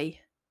pie.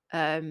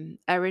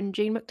 Erin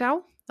Jean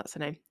McDowell, that's her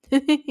name.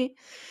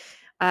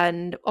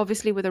 And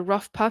obviously, with a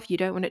rough puff, you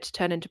don't want it to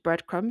turn into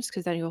breadcrumbs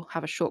because then you'll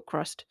have a short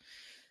crust.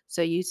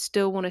 So you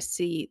still want to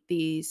see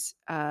these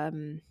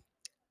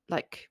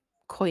like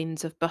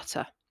coins of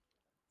butter.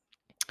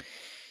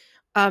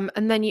 And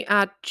then you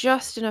add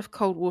just enough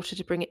cold water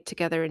to bring it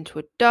together into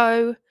a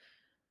dough,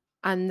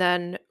 and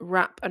then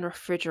wrap and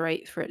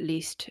refrigerate for at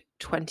least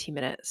 20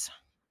 minutes.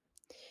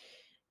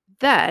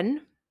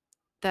 Then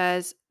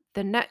there's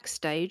the next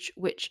stage,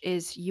 which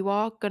is you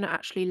are going to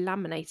actually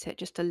laminate it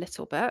just a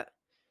little bit.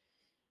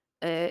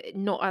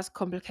 Not as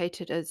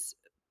complicated as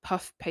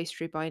puff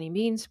pastry by any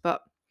means,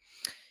 but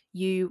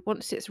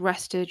once it's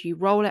rested, you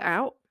roll it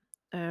out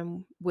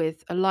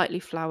with a lightly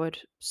floured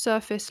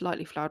surface,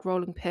 lightly floured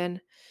rolling pin.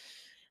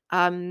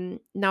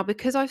 Now,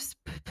 because I've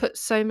put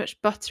so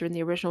much butter in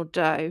the original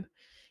dough,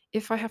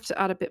 if I have to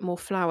add a bit more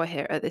flour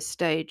here at this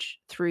stage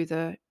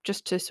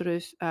just to sort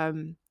of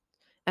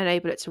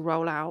enable it to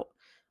roll out,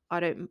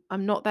 I'm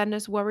not then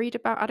as worried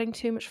about adding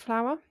too much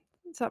flour.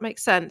 Does that make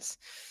sense?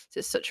 So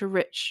it's such a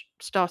rich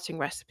starting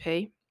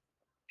recipe.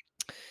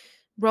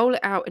 Roll it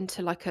out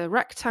into like a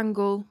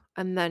rectangle,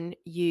 and then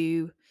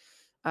you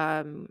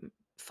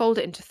fold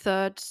it into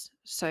thirds.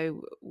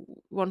 So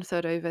one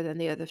third over, then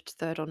the other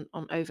third on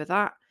over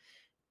that.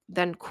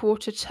 Then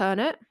quarter turn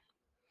it.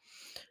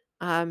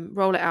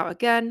 Roll it out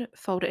again,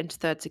 fold it into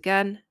thirds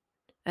again,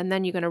 and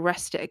then you're going to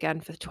rest it again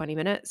for 20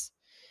 minutes.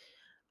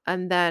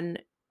 And then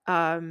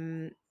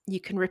you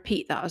can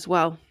repeat that as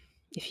well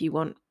if you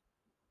want.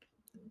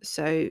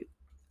 So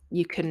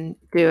you can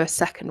do a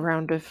second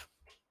round of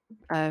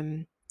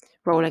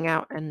rolling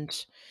out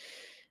and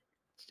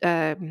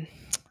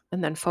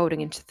then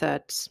folding into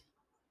thirds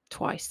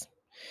twice.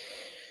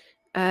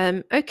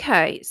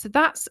 Okay, so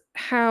that's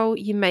how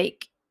you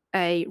make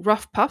a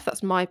rough puff.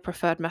 That's my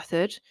preferred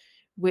method,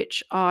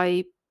 which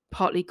I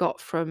partly got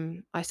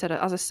from, as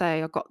I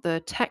say, I got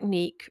the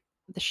technique,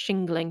 the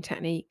shingling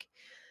technique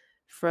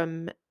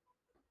from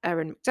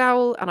Erin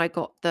McDowell, and I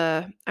got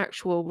the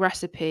actual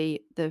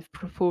recipe, the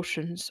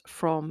proportions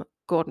from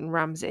Gordon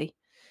Ramsay.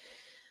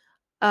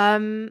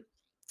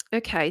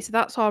 Okay, so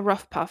that's our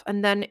rough puff.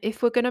 And then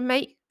if we're going to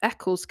make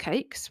Eccles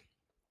cakes,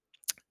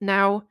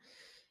 now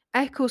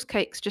Eccles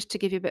cakes, just to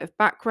give you a bit of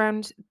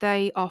background,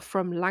 they are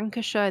from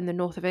Lancashire in the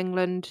north of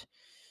England,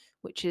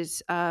 which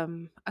is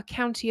a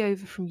county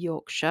over from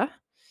Yorkshire.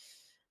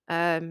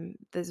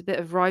 There's a bit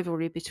of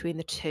rivalry between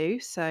the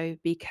two, so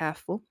be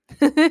careful.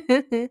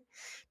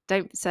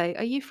 Don't say,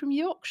 "Are you from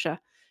Yorkshire?"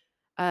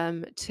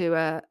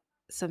 To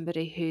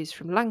somebody who's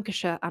from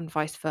Lancashire and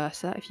vice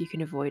versa, if you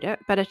can avoid it.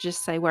 Better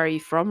just say, "Where are you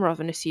from?" rather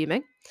than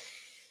assuming.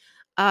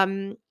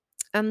 And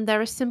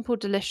they're a simple,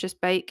 delicious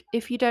bake.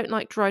 If you don't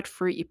like dried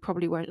fruit, you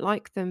probably won't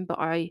like them, but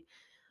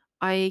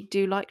I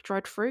do like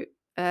dried fruit.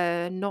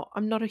 I'm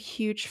not a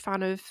huge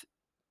fan of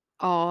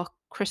our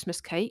Christmas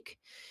cake,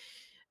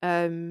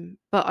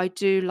 but I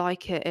do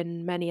like it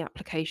in many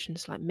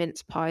applications like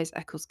mince pies,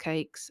 Eccles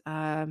cakes.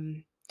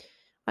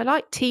 I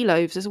like tea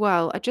loaves as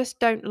well. I just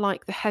don't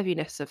like the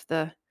heaviness of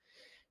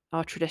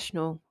our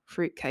traditional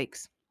fruit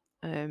cakes.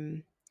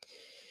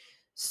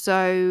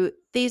 So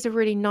these are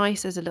really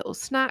nice as a little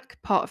snack,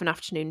 part of an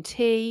afternoon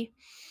tea.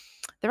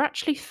 They're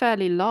actually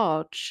fairly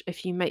large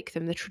if you make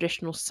them the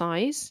traditional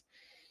size.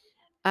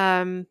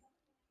 And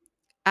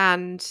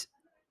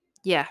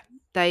yeah,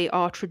 they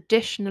are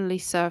traditionally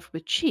served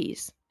with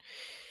cheese.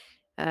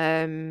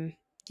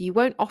 You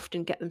won't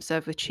often get them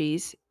served with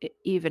cheese,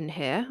 even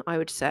here, I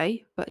would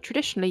say, but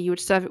traditionally you would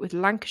serve it with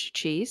Lancashire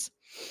cheese.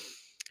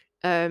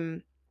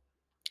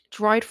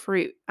 Dried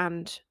fruit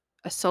and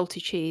a salty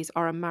cheese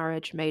are a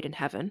marriage made in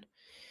heaven.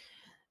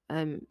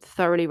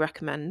 Thoroughly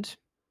recommend.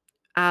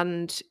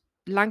 And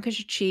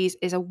Lancashire cheese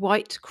is a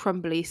white,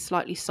 crumbly,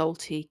 slightly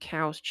salty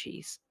cow's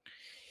cheese.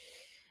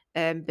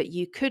 But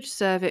you could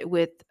serve it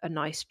with a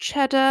nice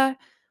cheddar.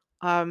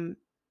 Um,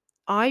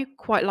 I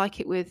quite like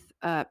it with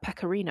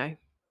pecorino,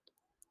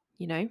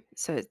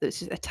 so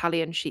this is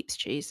Italian sheep's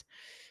cheese,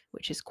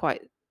 which is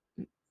quite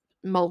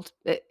mold.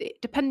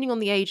 Depending on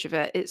the age of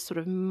it, it's sort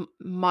of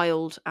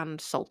mild and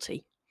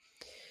salty.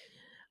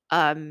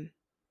 Um,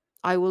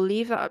 I will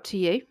leave that up to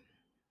you,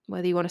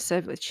 whether you want to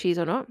serve it with cheese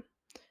or not,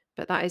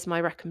 but that is my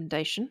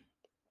recommendation.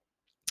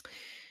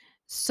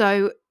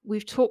 So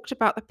we've talked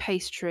about the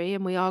pastry,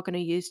 and we are going to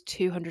use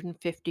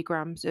 250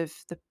 grams of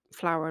the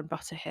flour and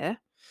butter here.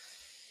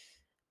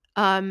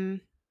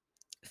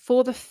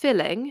 For the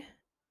filling,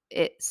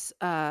 it's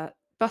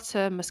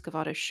butter,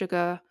 muscovado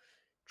sugar,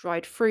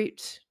 dried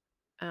fruit,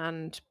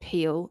 and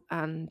peel,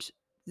 and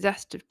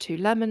zest of 2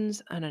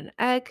 lemons, and an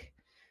egg,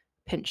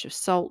 pinch of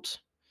salt.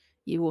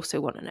 You also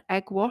want an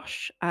egg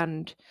wash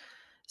and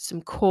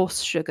some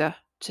coarse sugar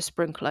to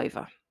sprinkle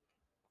over.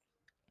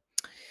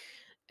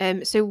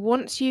 So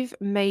once you've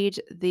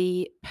made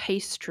the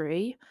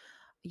pastry,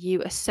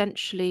 you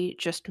essentially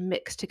just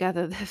mix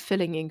together the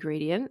filling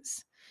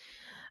ingredients,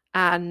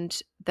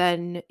 and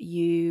then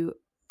you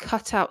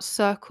cut out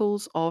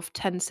circles of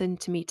 10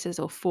 centimeters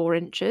or 4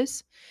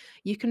 inches.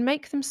 You can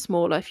make them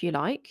smaller if you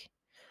like,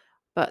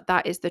 but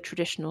that is the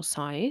traditional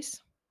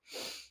size.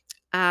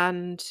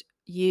 And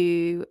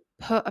you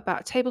put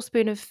about a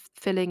tablespoon of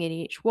filling in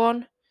each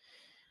one,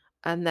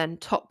 and then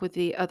top with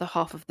the other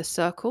half of the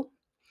circle.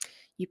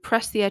 You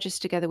press the edges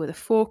together with a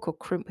fork or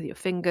crimp with your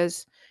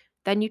fingers.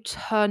 Then you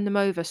turn them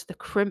over so the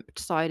crimped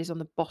side is on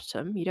the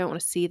bottom. You don't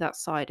want to see that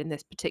side in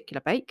this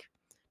particular bake.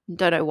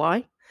 Don't know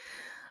why.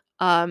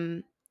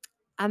 And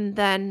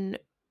then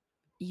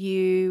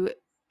you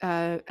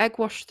egg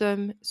wash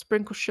them,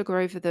 sprinkle sugar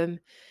over them.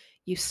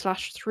 You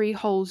slash 3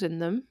 holes in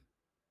them,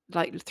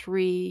 like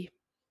three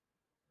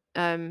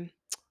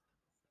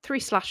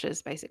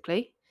slashes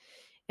basically,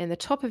 in the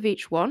top of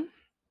each one.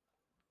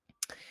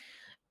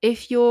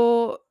 If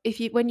you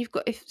when you've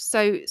got if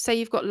so say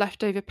you've got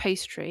leftover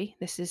pastry,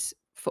 this is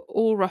for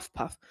all rough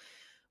puff.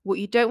 What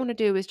you don't want to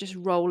do is just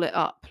roll it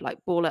up,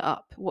 like ball it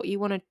up. What you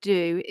want to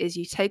do is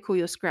you take all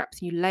your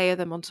scraps and you layer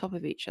them on top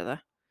of each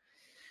other,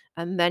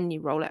 and then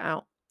you roll it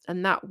out,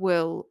 and that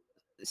will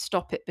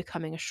stop it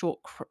becoming a short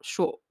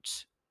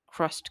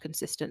crust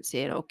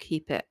consistency, and it'll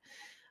keep it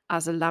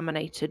as a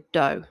laminated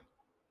dough.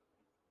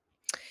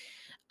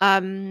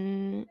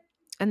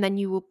 And then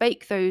you will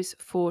bake those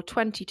for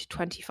 20 to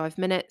 25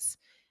 minutes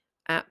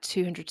at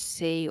 200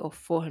 C or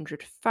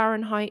 400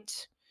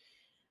 Fahrenheit,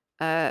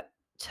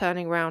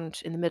 turning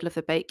around in the middle of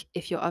the bake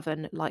if your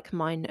oven, like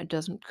mine,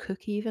 doesn't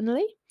cook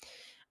evenly.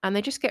 And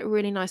they just get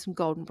really nice and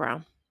golden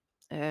brown.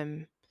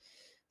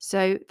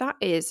 So that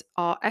is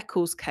our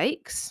Eccles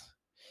cakes.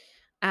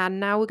 And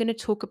now we're going to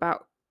talk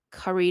about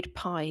curried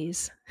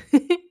pies.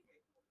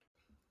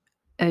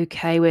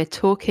 Okay, we're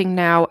talking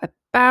now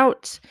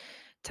about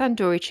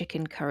tandoori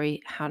chicken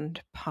curry hand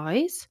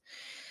pies.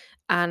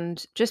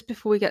 And just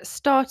before we get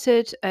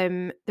started,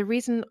 the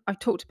reason I've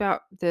talked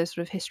about the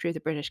sort of history of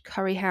the British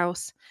curry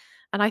house,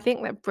 and I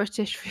think that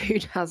British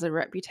food has a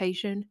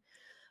reputation,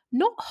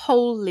 not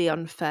wholly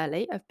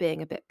unfairly, of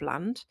being a bit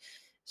bland.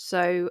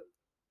 So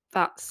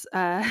that's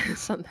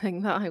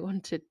something that I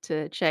wanted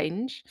to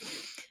change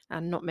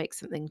and not make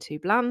something too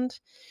bland.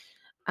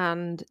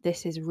 And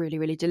this is really,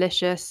 really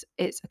delicious.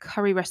 It's a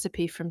curry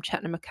recipe from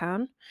Chetna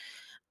McCann,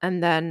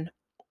 and then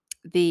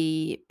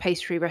the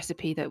pastry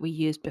recipe that we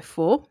used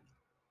before.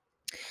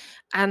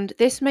 And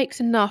this makes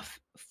enough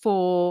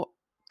for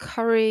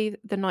curry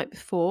the night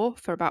before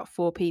for about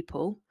 4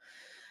 people,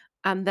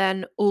 and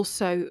then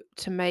also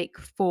to make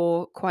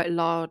 4 quite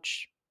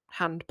large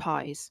hand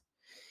pies.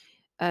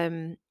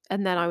 And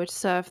then I would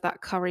serve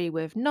that curry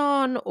with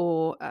naan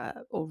or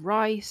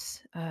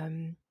rice.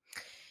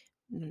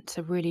 It's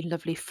a really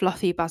lovely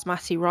fluffy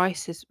basmati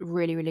rice is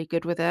really, really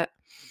good with it.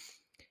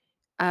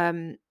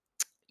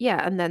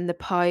 Yeah, and then the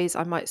pies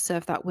I might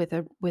serve that with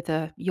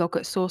a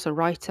yogurt sauce, a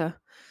raita,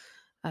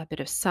 a bit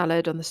of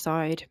salad on the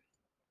side.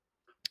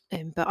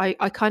 But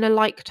I kind of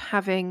liked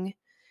having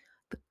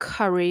the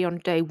curry on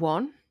day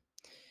one,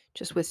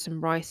 just with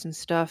some rice and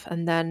stuff,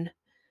 and then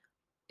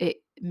it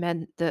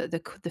meant that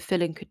the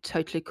filling could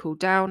totally cool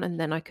down, and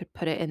then I could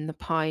put it in the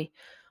pie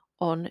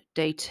on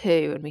day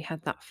 2, and we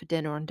had that for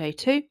dinner on day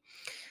 2.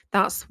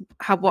 That's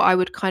what I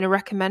would kind of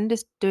recommend,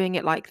 is doing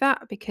it like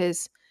that,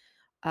 because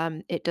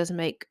it does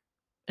make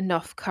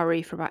enough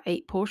curry for about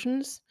 8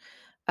 portions,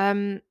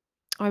 I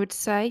would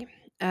say.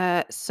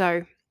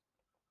 So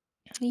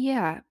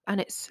yeah, and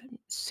it's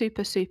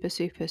super, super,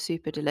 super,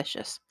 super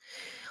delicious.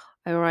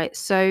 All right,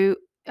 so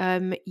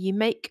you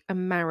make a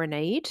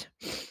marinade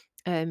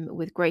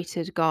with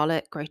grated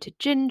garlic, grated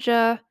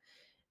ginger,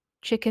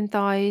 chicken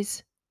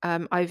thighs.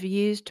 I've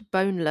used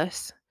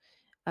boneless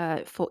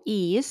for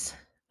ease,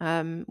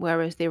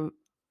 whereas the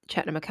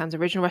Chetna McCann's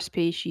original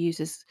recipe, she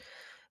uses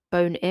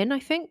bone in, I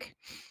think.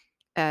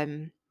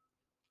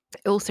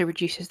 It also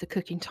reduces the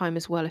cooking time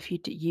as well if you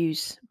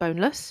use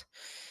boneless.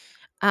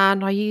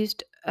 And I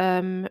used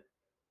um,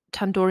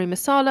 tandoori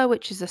masala,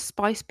 which is a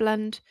spice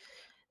blend.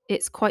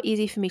 It's quite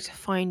easy for me to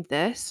find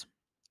this.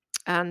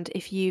 And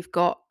if you've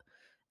got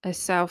a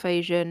South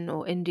Asian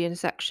or Indian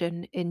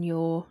section in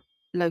your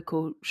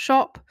local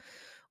shop,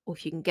 or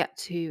if you can get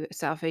to a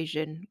South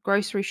Asian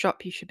grocery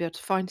shop, you should be able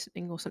to find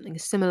something or something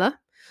similar.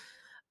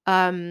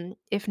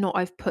 If not,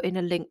 I've put in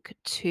a link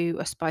to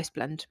a spice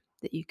blend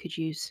that you could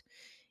use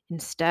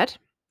instead.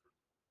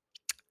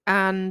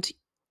 And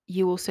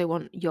you also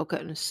want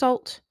yogurt and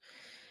salt.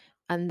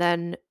 And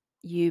then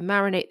you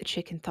marinate the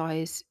chicken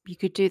thighs. You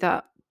could do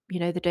that,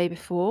 the day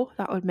before.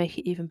 That would make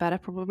it even better,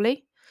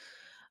 probably.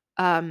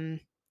 Um,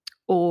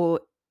 or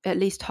at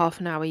least half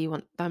an hour you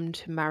want them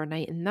to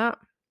marinate in that.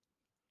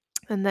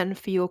 And then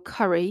for your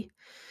curry,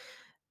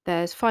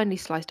 there's finely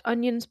sliced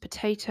onions,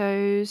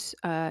 potatoes,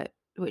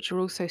 which are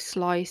also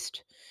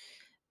sliced.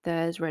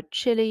 There's red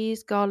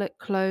chilies, garlic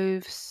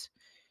cloves,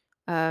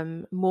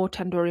 more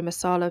tandoori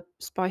masala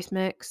spice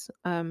mix,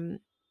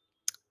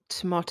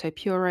 tomato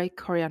puree,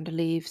 coriander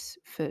leaves,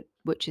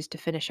 which is to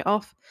finish it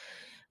off,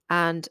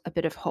 and a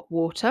bit of hot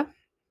water.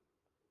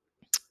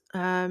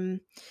 And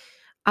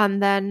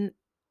then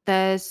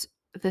there's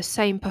the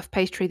same puff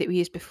pastry that we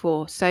used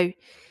before. So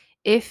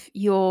if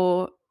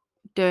you're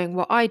doing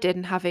what I did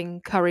and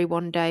having curry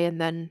one day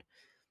and then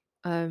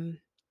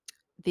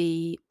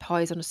the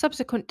pies on a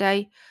subsequent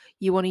day,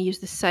 you want to use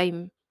the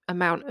same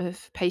amount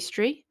of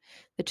pastry,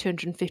 the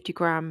 250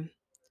 gram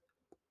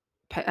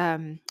or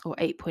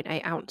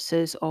 8.8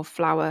 ounces of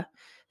flour,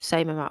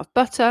 same amount of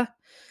butter.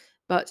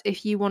 But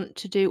if you want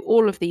to do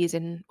all of these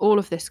in all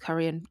of this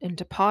curry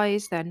into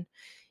pies, then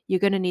you're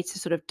going to need to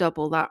sort of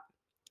double that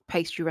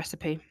pastry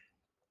recipe,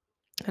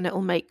 and it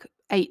will make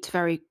 8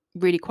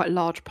 really quite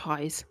large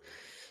pies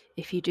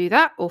if you do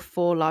that, or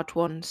 4 large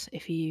ones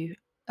if you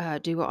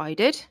do what I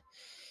did.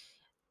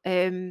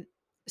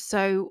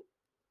 So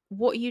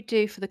what you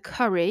do for the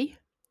curry,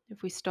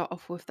 if we start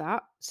off with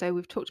that, so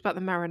we've talked about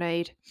the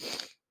marinade.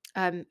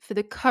 For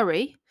the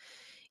curry,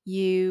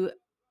 you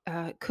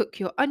cook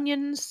your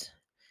onions,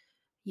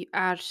 you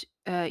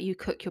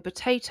cook your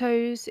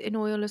potatoes in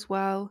oil as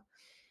well,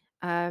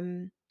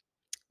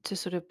 to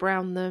sort of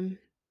brown them.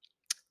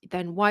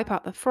 Then wipe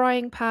out the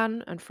frying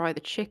pan and fry the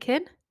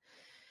chicken.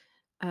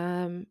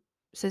 So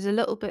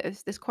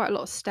there's quite a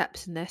lot of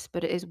steps in this,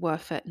 but it is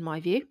worth it in my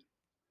view.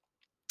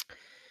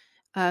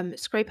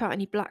 Scrape out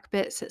any black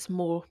bits. It's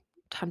more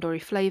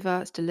tandoori flavor.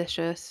 It's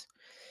delicious.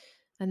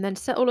 And then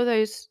set all of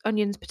those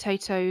onions,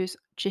 potatoes,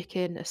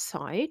 chicken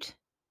aside.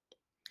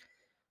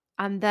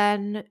 And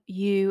then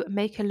you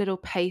make a little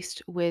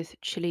paste with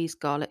chilies,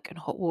 garlic, and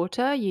hot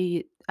water.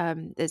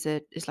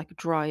 It's like a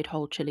dried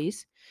whole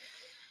chilies.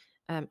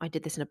 I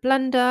did this in a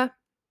blender,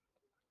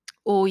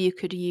 or you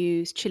could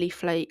use chili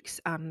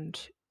flakes and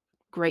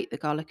grate the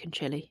garlic and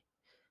chili.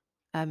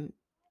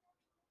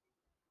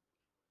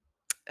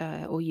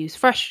 Or use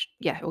fresh,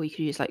 or you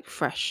could use like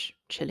fresh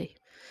chili.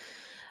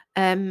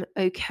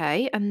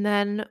 Okay, and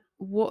then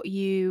what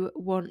you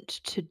want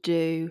to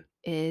do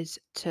is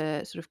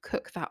to sort of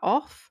cook that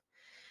off.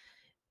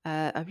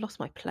 I've lost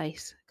my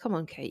place. Come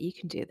on, Kate, you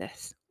can do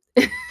this.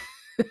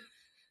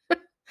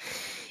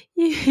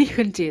 You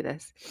can do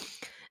this.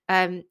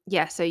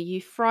 So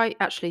you fry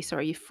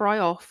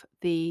off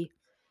the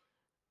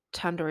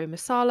tandoori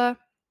masala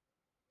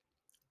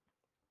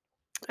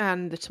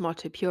and the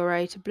tomato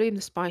puree to bloom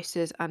the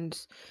spices and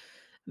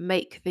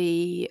make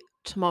the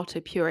tomato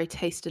puree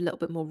taste a little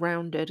bit more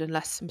rounded and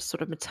less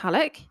sort of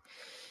metallic.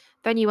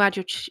 Then you add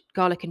your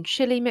garlic and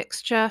chili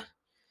mixture.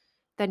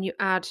 Then you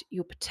add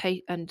your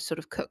potato and sort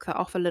of cook that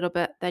off a little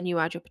bit. Then you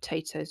add your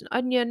potatoes and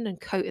onion and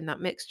coat in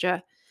that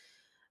mixture.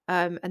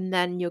 And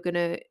then you're going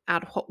to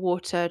add hot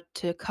water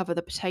to cover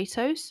the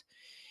potatoes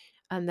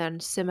and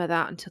then simmer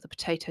that until the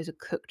potatoes are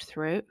cooked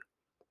through.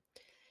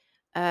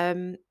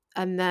 And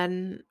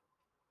then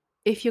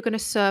if you're going to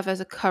serve as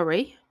a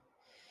curry,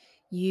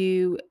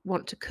 you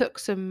want to cook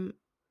some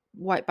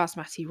white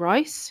basmati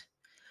rice.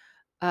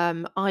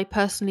 I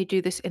personally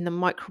do this in the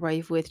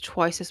microwave with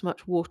twice as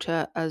much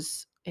water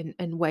as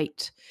in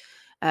weight.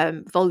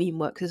 Volume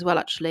works as well,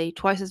 actually.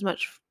 Twice as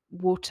much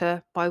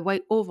water by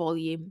weight or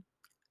volume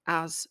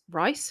as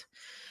rice.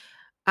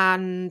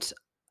 And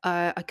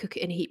I cook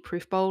it in a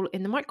heat-proof bowl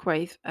in the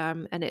microwave,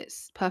 and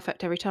it's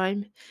perfect every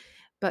time.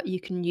 But you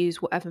can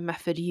use whatever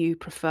method you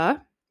prefer.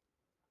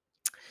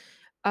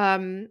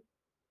 And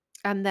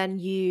then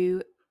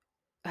you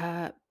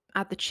add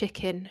the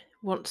chicken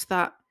once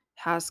that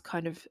has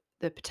kind of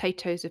the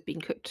potatoes have been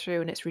cooked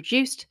through and it's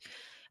reduced.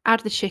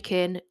 Add the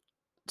chicken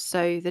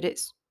so that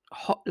it's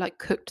hot, like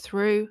cooked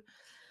through,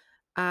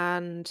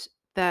 and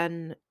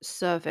then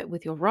serve it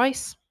with your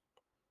rice.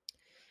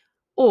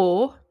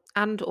 Or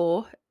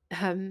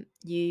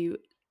you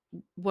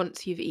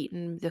once you've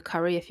eaten the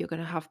curry, if you're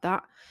going to have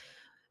that.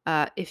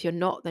 If you're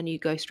not, then you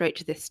go straight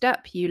to this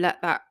step. You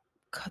let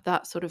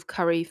that sort of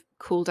curry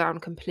cool down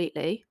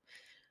completely,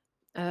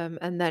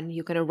 and then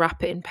you're going to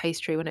wrap it in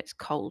pastry when it's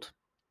cold.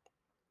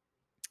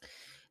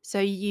 So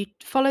you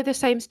follow the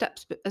same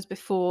steps as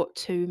before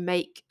to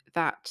make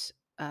that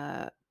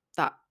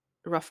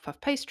rough puff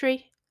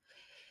pastry.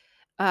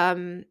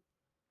 Um,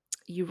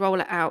 you roll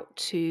it out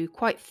to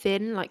quite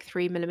thin, like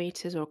 3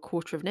 millimeters or a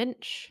quarter of an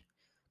inch.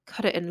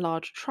 Cut it in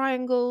large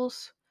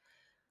triangles.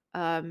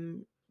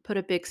 Put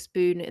a big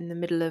spoon in the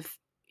middle of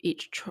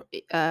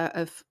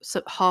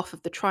half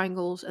of the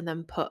triangles, and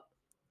then put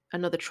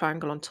another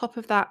triangle on top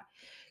of that.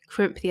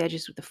 Crimp the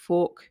edges with a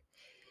fork,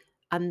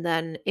 and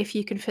then if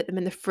you can fit them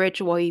in the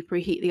fridge while you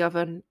preheat the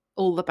oven,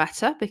 all the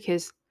better,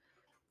 because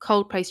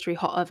cold pastry,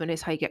 hot oven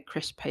is how you get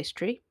crisp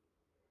pastry,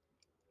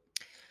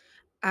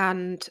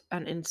 and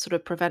it sort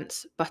of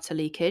prevents butter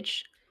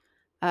leakage.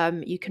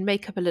 You can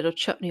make up a little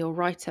chutney or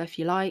raita if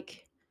you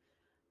like,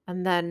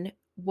 and then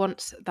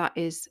once that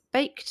is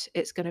baked,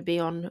 it's going to be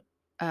on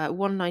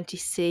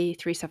 190°C,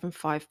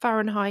 375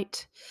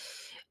 Fahrenheit.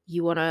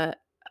 You want to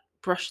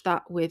brush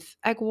that with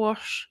egg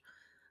wash,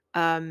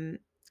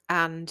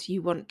 and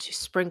you want to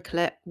sprinkle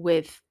it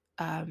with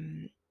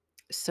some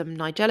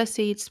nigella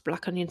seeds,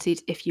 black onion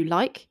seeds if you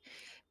like.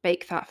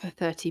 Bake that for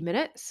 30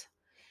 minutes,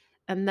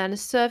 and then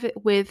serve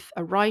it with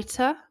a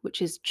raita,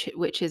 which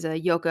is a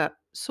yogurt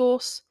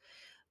sauce.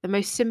 The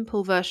most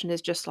simple version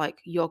is just like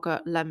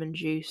yogurt, lemon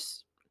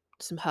juice,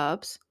 some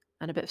herbs,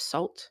 and a bit of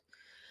salt.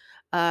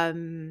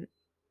 Um,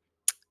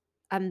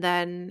 and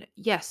then,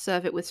 yes,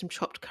 serve it with some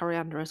chopped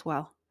coriander as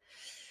well.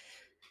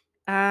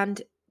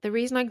 And the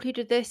reason I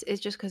included this is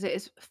just because it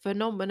is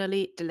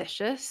phenomenally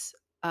delicious.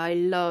 I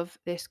love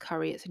this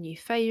curry. It's a new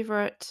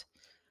favorite.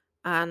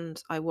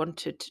 And I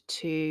wanted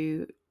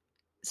to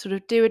sort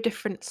of do a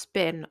different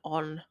spin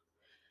on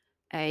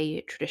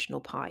a traditional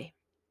pie.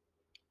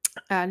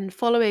 And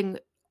following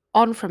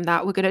on from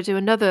that, we're going to do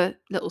another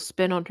little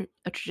spin on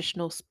a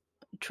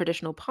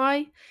traditional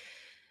pie.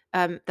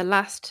 The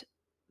last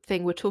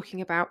thing we're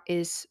talking about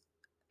is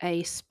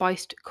a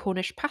spiced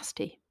Cornish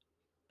pasty.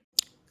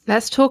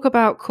 Let's talk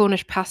about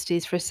Cornish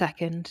pasties for a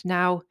second.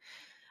 Now,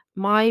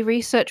 my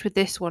research with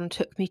this one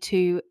took me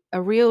to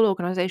a real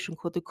organisation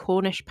called the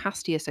Cornish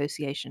Pasty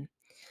Association.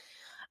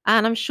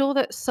 And I'm sure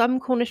that some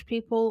Cornish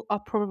people are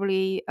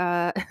probably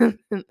the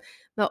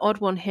odd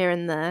one here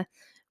and there,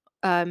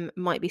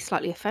 might be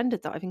slightly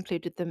offended that I've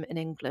included them in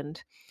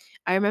England.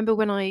 I remember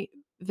when I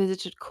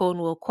visited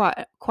Cornwall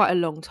quite a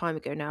long time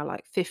ago now,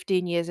 like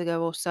 15 years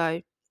ago or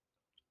so.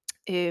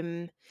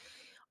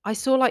 I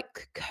saw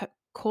like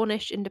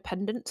Cornish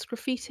independence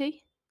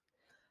graffiti,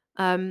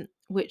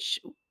 which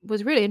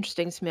was really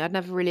interesting to me.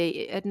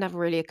 It had never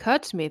really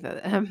occurred to me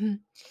that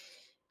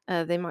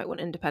they might want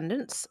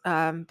independence.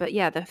 But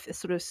yeah, the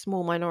sort of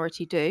small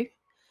minority do.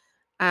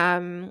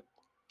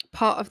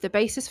 Part of the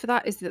basis for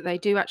that is that they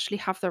do actually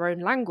have their own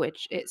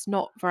language. It's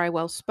not very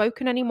well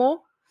spoken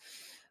anymore,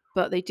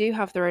 but they do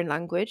have their own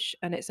language,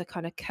 and it's a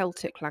kind of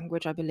Celtic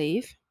language, I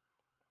believe.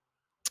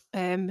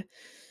 And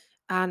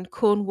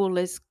Cornwall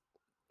is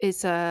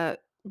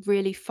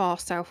really far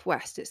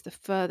southwest. It's the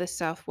furthest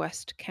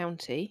southwest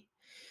county,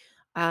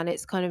 and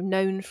it's kind of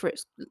known for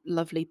its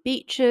lovely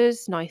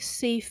beaches, nice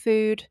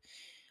seafood,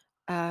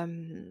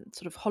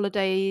 sort of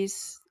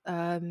holidays,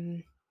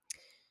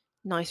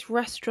 nice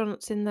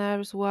restaurants in there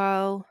as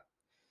well.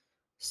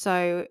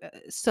 So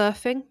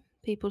surfing,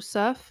 people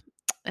surf.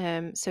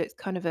 So it's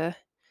kind of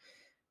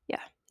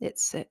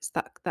it's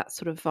that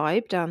sort of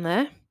vibe down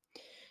there.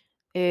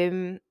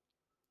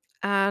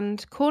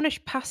 And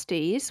Cornish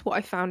pasties, what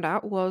I found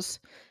out was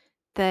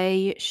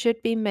they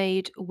should be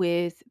made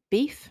with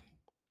beef,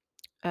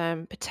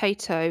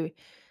 potato,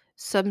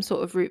 some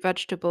sort of root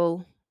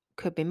vegetable,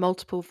 could be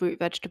multiple root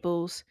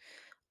vegetables,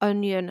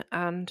 onion,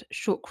 and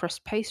short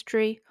crust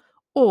pastry,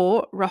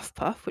 or rough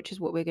puff, which is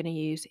what we're going to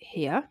use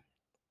here.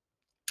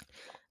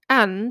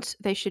 And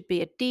they should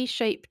be a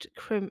D-shaped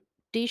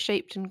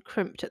and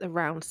crimped at the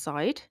round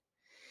side.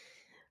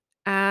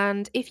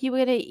 And if you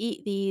were going to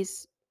eat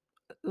these,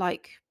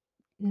 like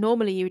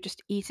normally you would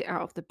just eat it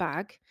out of the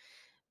bag,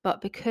 but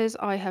because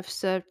I have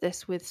served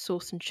this with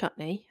sauce and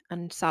chutney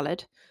and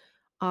salad,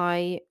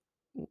 I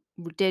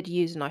did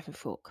use a knife and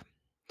fork.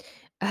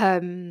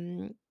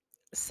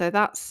 So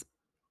that's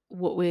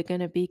what we're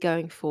going to be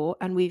going for.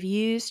 And we've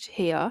used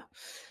here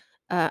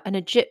an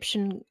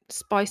Egyptian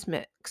spice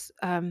mix,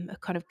 a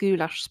kind of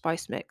goulash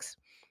spice mix,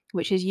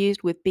 which is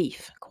used with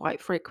beef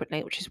quite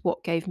frequently, which is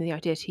what gave me the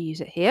idea to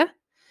use it here.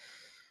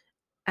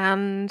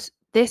 And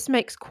this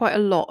makes quite a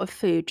lot of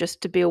food,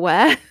 just to be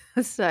aware.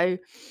 So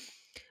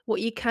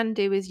what you can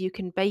do is you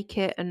can bake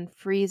it and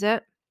freeze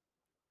it,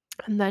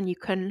 and then you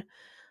can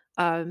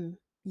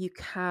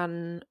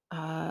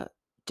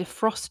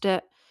defrost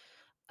it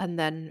and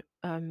then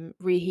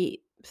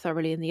reheat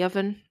thoroughly in the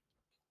oven.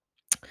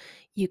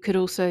 You could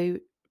also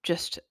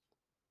just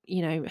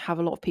have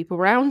a lot of people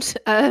around.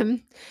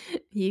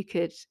 You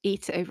could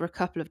eat it over a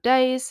couple of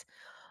days,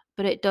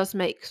 but it does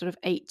make sort of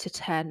 8 to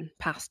 10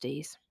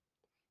 pasties.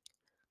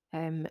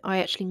 I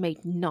actually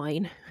made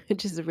 9,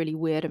 which is a really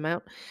weird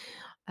amount.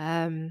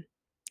 And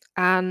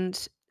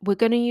we're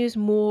going to use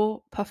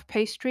more puff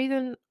pastry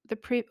than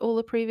all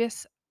the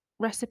previous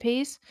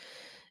recipes.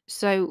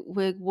 So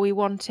we're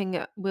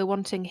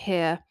wanting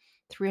here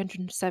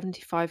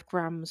 375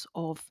 grams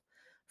of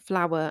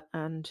flour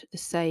and the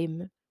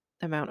same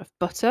amount of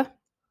butter.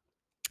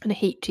 and a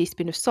heaped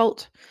teaspoon of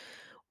salt,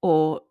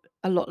 or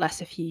a lot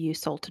less if you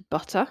use salted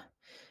butter,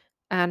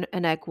 and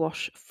an egg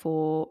wash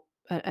for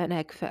an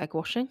egg for egg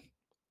washing.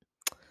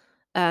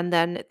 And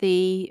then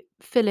the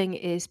filling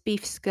is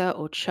beef skirt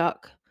or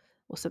chuck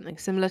or something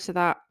similar to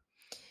that,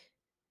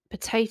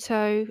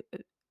 potato,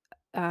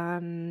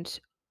 and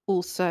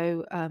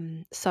also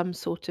some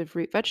sort of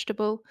root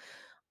vegetable.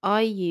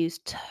 I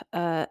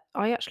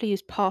actually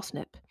used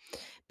parsnip,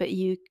 but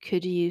you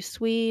could use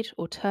swede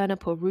or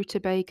turnip or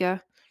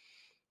rutabaga,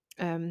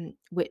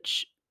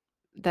 which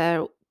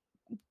they're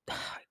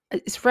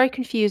it's very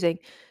confusing.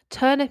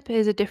 Turnip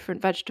is a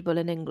different vegetable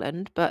in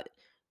England, but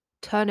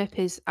turnip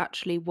is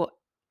actually what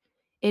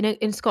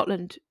in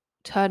Scotland,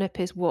 turnip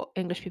is what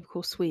English people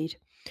call swede.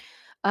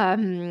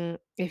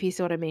 If you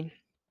see what I mean,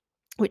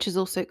 which is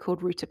also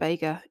called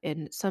rutabaga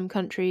in some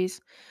countries.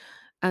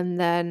 And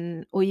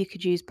then, or you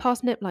could use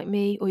parsnip like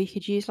me, or you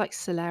could use like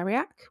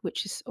celeriac,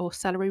 which is or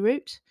celery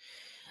root,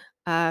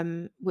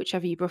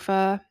 whichever you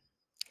prefer.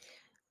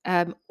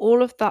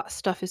 All of that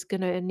stuff is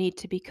going to need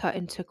to be cut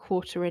into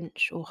 1/4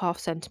 inch or 1/2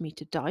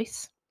 centimeter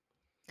dice.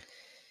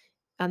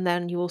 And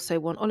then you also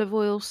want olive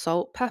oil,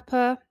 salt,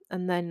 pepper,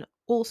 and then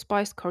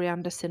allspice,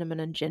 coriander, cinnamon,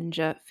 and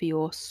ginger for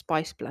your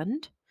spice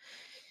blend.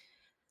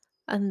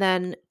 And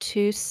then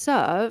to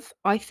serve,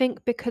 I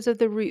think because of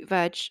the root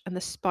veg and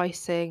the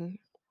spicing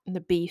and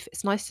the beef,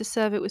 it's nice to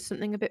serve it with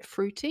something a bit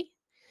fruity.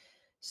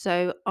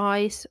 So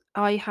I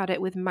had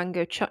it with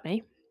mango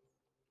chutney,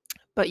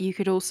 but you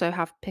could also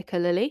have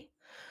piccalilli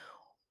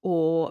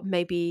or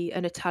maybe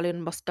an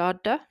Italian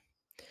mostarda,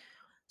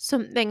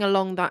 something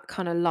along that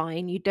kind of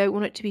line. You don't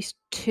want it to be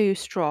too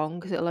strong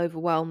because it'll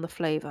overwhelm the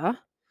flavor,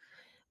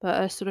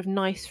 but a sort of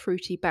nice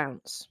fruity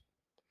bounce.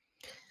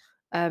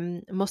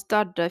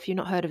 Mostarda, if you've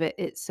not heard of it,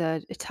 it's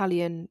an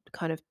Italian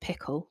kind of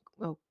pickle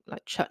or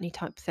like chutney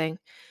type thing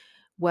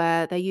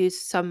where they use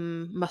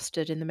some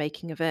mustard in the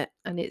making of it,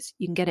 and it's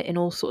you can get it in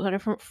all sorts of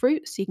different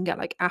fruits. You can get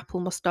like apple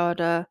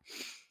mostarda,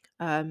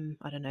 I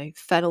don't know,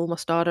 fennel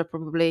mostarda,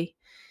 probably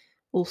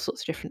all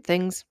sorts of different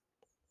things.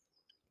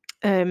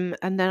 And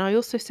then I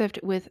also served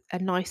it with a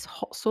nice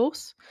hot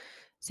sauce.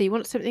 So you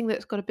want something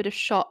that's got a bit of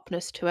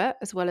sharpness to it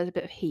as well as a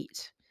bit of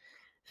heat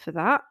for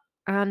that.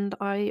 And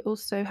I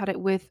also had it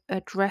with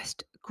a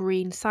dressed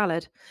green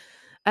salad.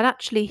 And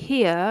actually,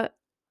 here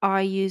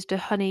I used a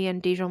honey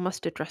and Dijon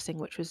mustard dressing,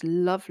 which was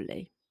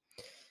lovely.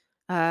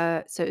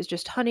 So it was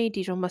just honey,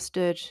 Dijon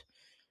mustard,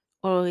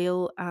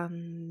 oil,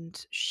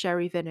 and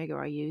sherry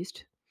vinegar I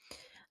used.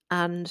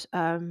 And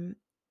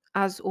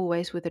as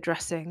always with a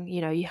dressing,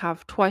 you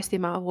have twice the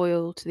amount of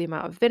oil to the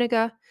amount of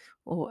vinegar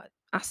or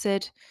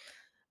acid,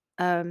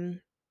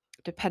 um,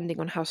 depending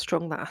on how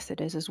strong that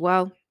acid is as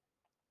well.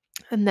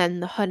 And then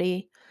the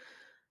honey,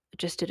 I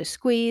just did a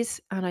squeeze,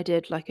 and I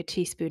did like a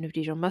teaspoon of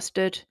Dijon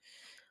mustard.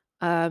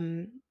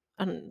 And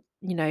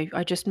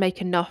I just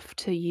make enough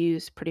to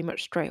use pretty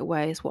much straight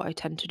away is what I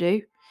tend to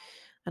do.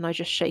 And I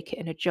just shake it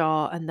in a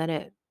jar, and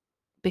then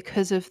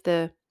because of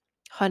the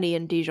honey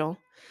and Dijon,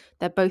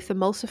 they're both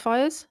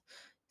emulsifiers.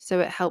 So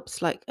it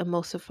helps like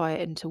emulsify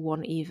it into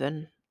one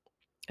even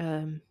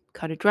kind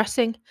of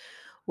dressing.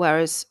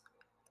 Whereas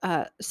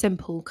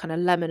simple kind of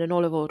lemon and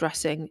olive oil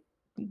dressing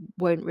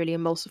won't really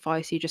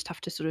emulsify. So you just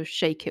have to sort of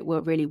shake it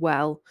really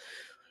well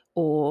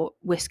or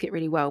whisk it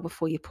really well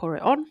before you pour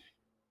it on.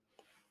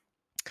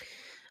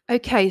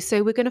 Okay,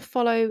 so we're going to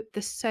follow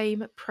the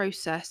same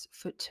process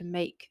to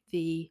make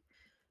the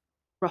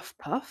rough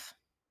puff.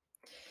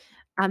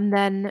 And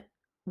then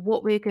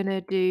what we're going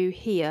to do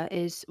here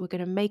is we're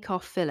going to make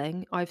our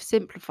filling. I've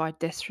simplified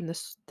this from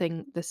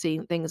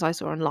things I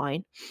saw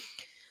online.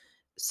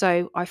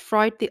 So I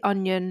fried the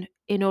onion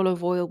in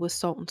olive oil with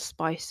salt and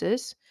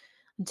spices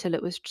until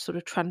it was sort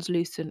of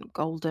translucent,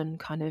 golden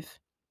kind of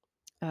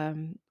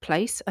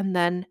place. And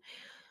then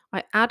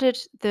I added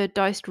the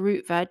diced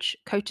root veg,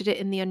 coated it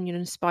in the onion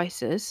and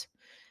spices,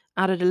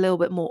 added a little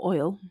bit more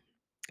oil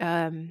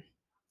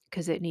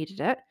because it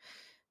needed it.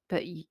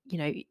 But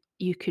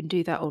you can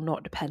do that or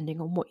not depending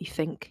on what you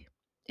think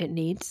it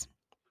needs,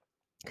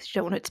 because you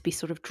don't want it to be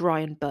sort of dry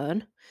and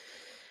burn.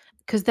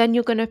 Because then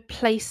you're going to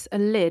place a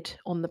lid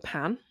on the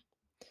pan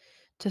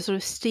to sort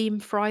of steam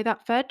fry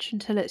that veg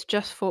until it's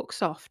just fork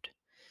soft.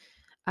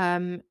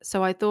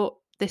 So I thought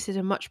this is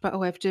a much better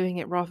way of doing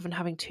it rather than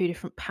having two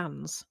different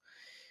pans.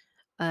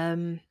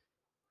 And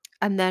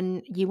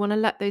then you want to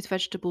let those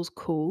vegetables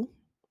cool,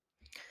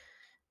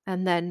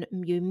 and then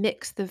you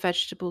mix the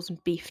vegetables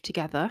and beef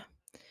together.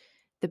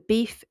 The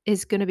beef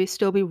is going to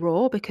still be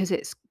raw because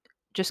it's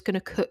just going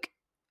to cook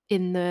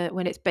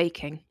when it's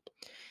baking.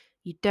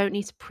 You don't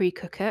need to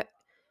pre-cook it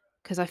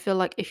because I feel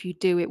like if you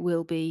do, it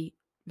will be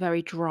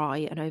very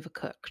dry and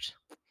overcooked.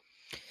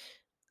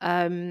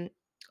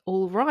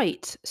 All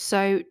right.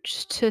 So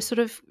just to sort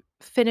of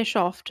finish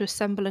off, to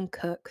assemble and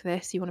cook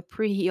this, you want to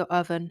preheat your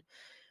oven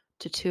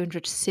to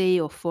 200 C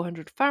or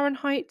 400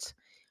 Fahrenheit.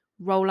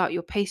 Roll out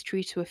your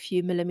pastry to a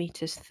few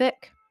millimeters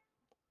thick,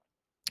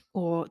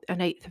 or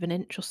 1/8 of an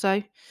inch or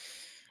so.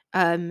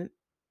 Um,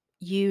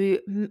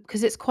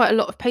 because it's quite a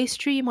lot of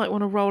pastry, you might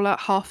want to roll out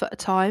half at a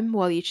time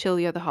while you chill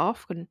the other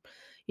half, and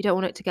you don't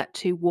want it to get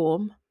too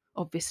warm,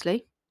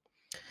 obviously.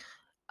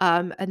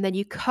 And then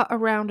you cut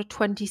around a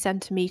 20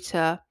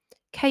 centimeter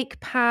cake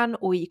pan,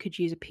 or you could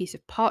use a piece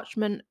of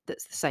parchment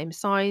that's the same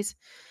size.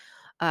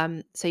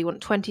 So you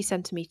want 20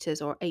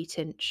 centimeters or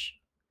 8-inch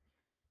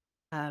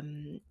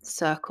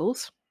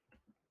circles.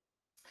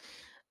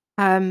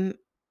 Um,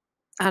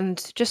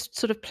 and just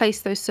sort of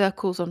place those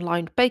circles on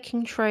lined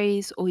baking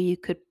trays, or you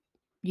could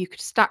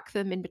stack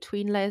them in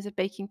between layers of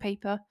baking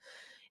paper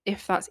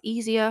if that's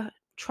easier.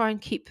 Try and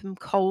keep them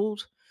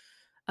cold.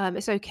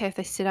 It's okay if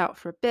they sit out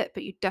for a bit,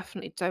 but you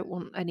definitely don't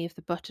want any of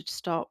the butter to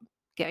start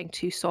getting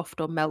too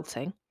soft or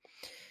melting.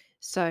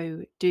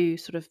 So do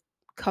sort of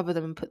cover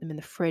them and put them in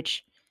the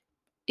fridge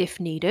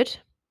if needed.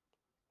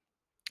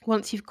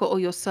 Once you've got all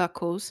your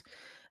circles,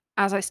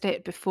 as I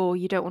stated before,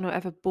 you don't want to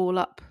ever ball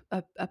up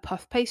a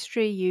puff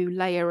pastry. You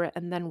layer it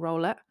and then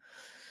roll it,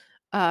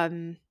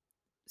 um,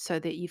 so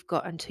that you've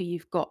got until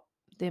you've got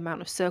the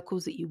amount of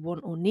circles that you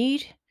want or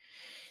need.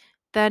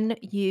 Then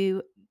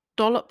you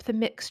dollop the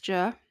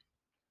mixture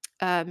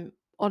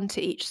onto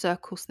each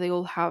circle so they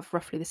all have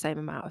roughly the same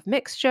amount of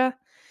mixture.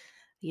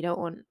 You don't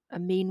want a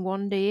mean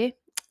one, do you?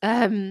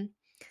 Um,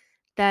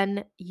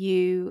 then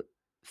you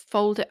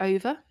fold it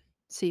over.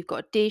 So you've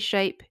got a D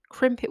shape,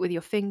 crimp it with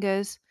your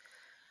fingers,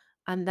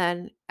 and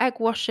then egg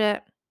wash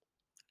it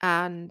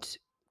and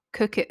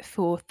cook it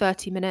for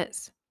 30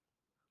 minutes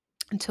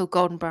until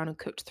golden brown and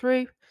cooked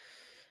through.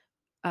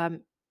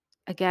 Um,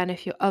 Again,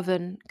 if your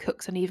oven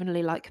cooks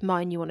unevenly like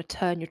mine, you want to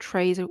turn your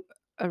trays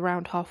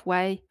around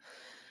halfway.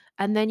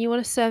 And then you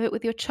want to serve it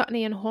with your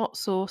chutney and hot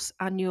sauce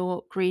and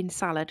your green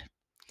salad.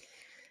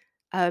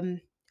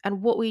 Um,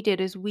 and what we did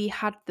is we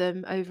had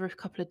them over a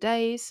couple of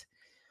days,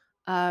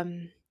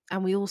 and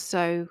we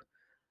also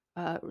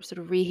sort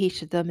of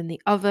reheated them in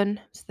the oven,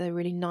 so they're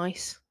really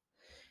nice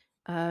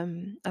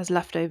as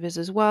leftovers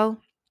as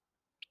well,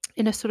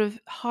 in a sort of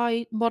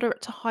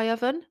moderate to high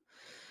oven.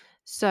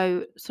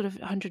 So sort of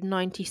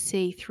 190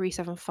 C,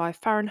 375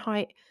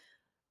 Fahrenheit,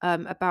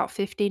 about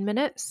 15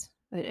 minutes,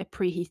 a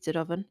preheated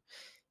oven,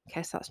 in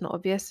case that's not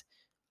obvious.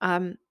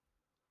 Um,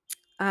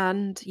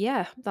 and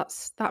yeah,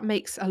 that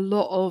makes a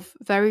lot of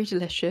very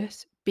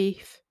delicious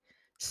beef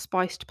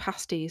spiced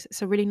pasties.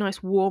 It's a really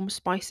nice warm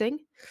spicing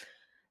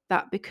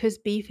that, because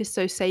beef is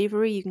so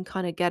savory, you can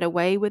kind of get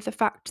away with the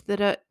fact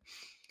that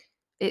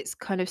it's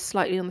kind of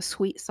slightly on the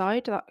sweet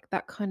side,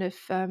 that kind of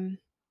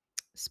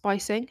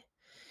spicing.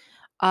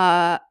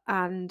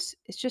 And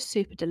it's just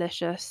super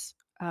delicious.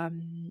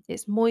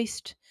 It's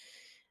moist.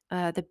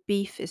 The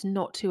beef is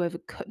not too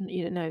overcooked.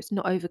 It's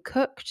not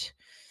overcooked.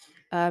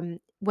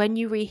 When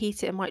you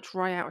reheat it, it might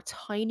dry out a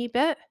tiny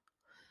bit,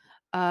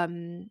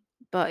 um,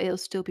 but it'll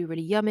still be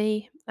really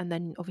yummy. And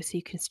then obviously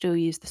you can still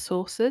use the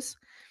sauces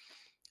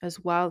as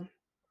well.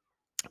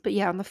 But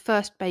yeah, on the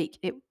first bake,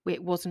 it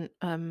wasn't.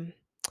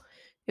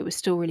 It was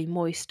still really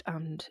moist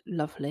and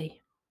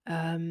lovely.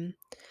 Um,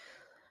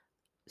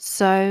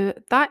 so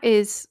that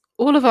is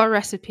all of our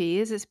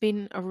recipes. It's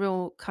been a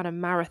real kind of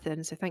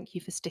marathon. So thank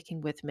you for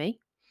sticking with me.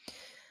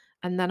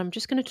 And then I'm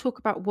just going to talk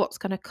about what's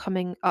going to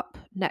coming up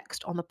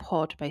next on the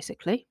pod,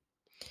 basically.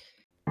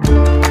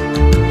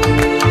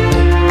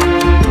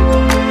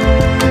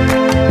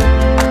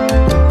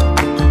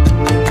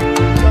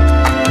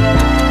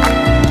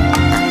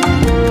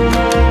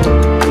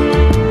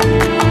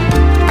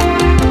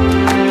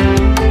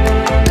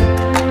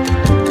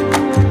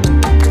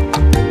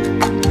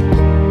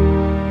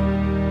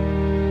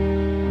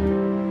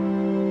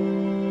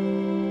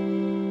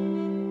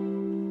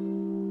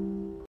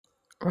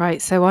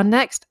 Right, so our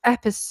next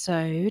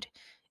episode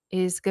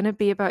is going to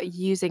be about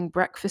using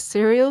breakfast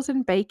cereals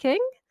in baking.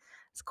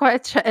 It's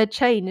quite a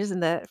change,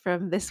 isn't it,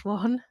 from this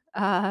one?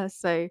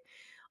 So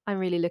I'm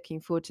really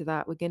looking forward to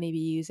that. We're going to be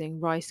using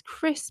Rice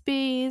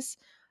Krispies,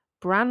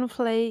 Bran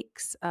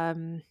Flakes,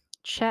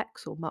 Chex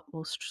or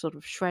sort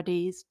of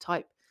shreddies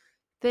type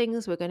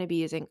things. We're going to be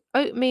using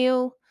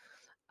oatmeal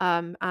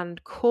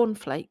and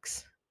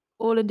cornflakes,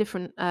 all in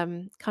different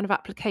kind of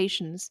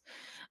applications.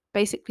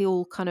 Basically,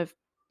 all kind of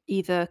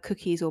either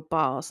cookies or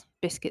bars,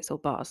 biscuits or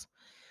bars.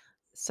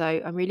 So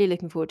I'm really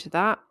looking forward to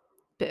that.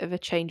 Bit of a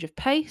change of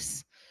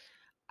pace.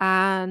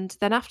 And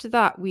then after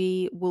that,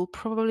 we will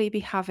probably be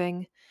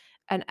having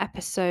an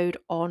episode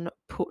on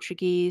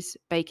Portuguese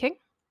baking.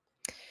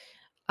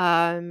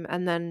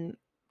 And then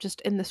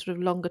just in the sort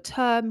of longer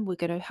term, we're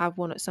going to have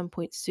one at some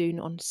point soon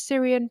on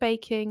Syrian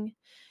baking.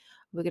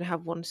 We're going to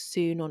have one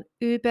soon on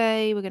ube.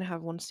 We're going to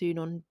have one soon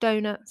on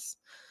donuts.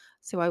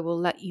 So I will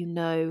let you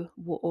know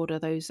what order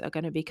those are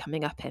going to be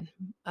coming up in.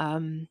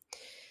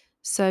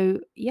 So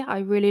yeah, I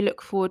really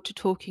look forward to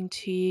talking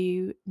to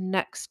you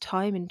next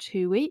time in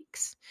 2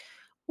 weeks,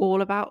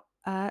 all about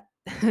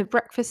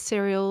breakfast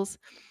cereals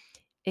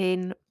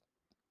in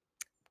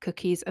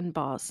cookies and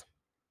bars.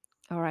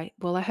 All right.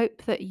 Well, I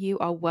hope that you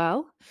are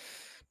well.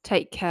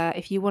 Take care.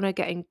 If you want to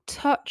get in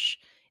touch,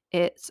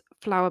 it's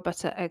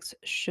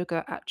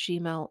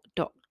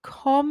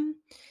flourbuttereggssugar@gmail.com.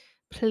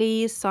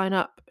 Please sign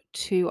up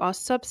to our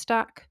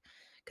Substack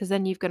because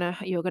then you're gonna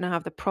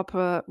have the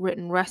proper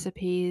written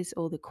recipes,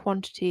 all the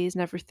quantities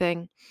and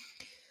everything.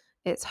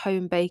 It's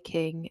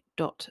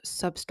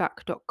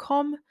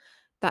homebaking.substack.com.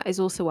 That is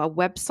also our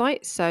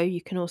website, so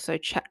you can also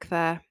check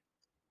there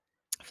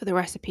for the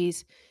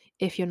recipes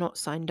if you're not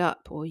signed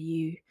up or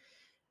you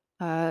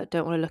don't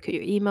want to look at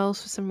your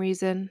emails for some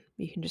reason.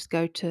 You can just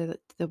go to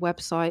the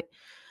website.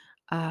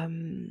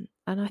 And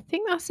I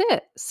think that's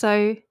it.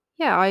 So,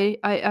 yeah,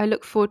 I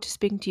look forward to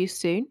speaking to you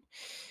soon.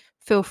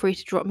 Feel free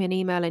to drop me an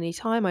email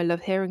anytime. I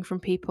love hearing from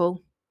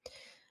people.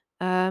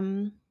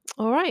 Um,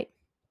 all right.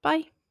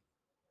 Bye.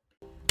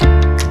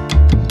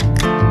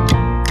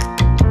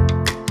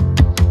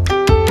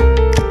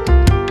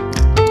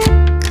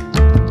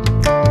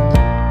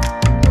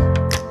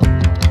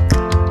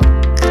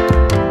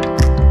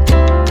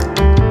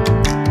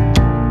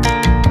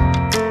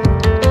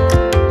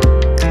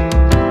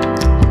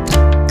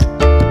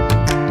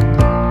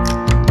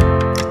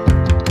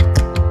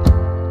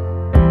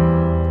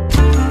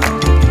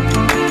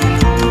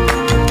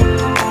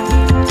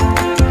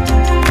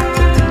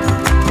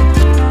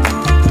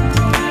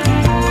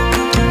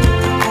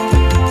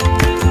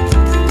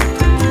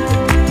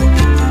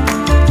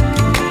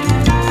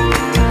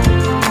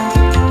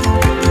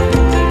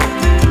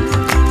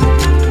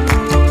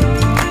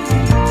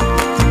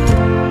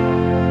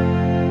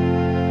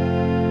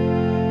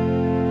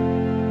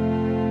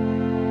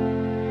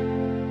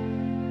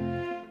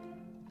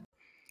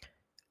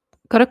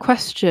 Got a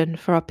question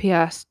for our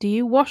PS. Do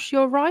you wash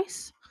your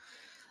rice?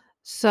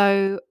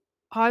 So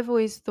I've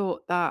always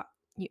thought that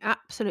you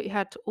absolutely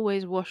had to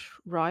always wash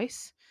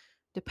rice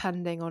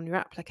depending on your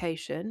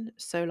application.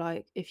 So,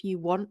 like, if you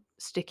want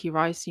sticky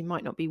rice, you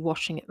might not be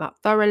washing it that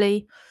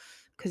thoroughly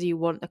because you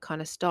want the kind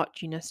of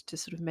starchiness to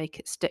sort of make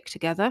it stick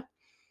together.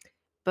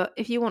 But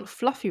if you want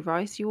fluffy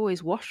rice, you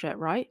always wash it,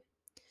 right?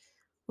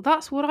 Well,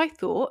 that's what I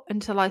thought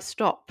until I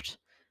stopped.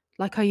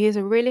 Like, I use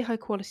a really high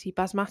quality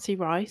basmati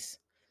rice,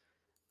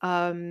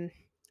 and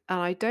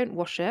I don't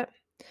wash it,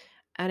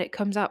 and it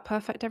comes out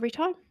perfect every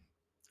time.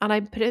 And I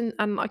put it in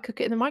and I cook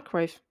it in the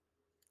microwave.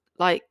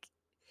 Like,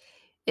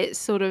 it's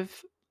sort of,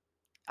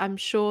 I'm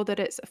sure that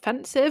it's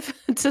offensive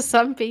to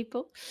some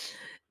people,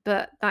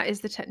 but that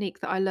is the technique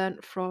that I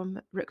learned from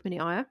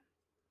Rukmini Iyer,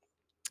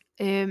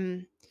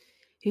 um,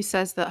 who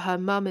says that her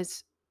mum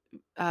is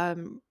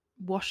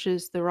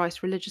washes the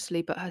rice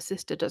religiously, but her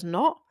sister does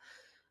not.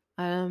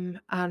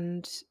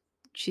 And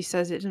she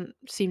says it doesn't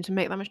seem to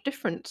make that much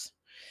difference.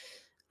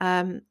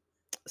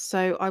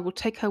 So I will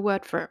take her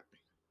word for it.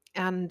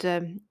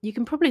 And you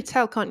can probably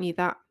tell, can't you,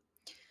 that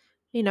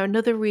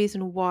another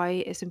reason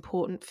why it's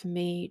important for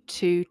me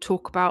to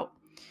talk about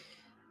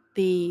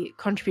the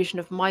contribution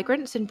of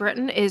migrants in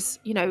Britain is,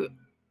 pretty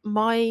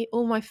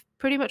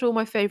much all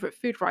my favorite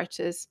food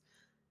writers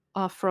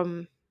are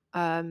from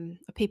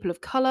people of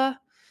color,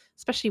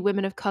 especially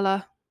women of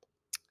color,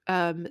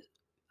 um,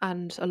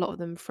 and a lot of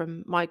them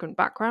from migrant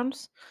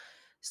backgrounds.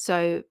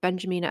 So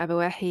Benjamina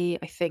Eboehi,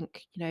 I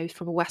think, is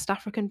from a West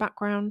African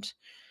background,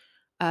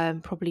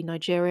 probably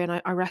Nigerian,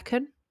 I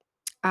reckon.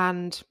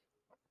 And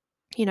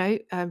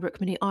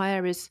Rukmini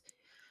Iyer is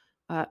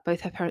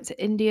both her parents are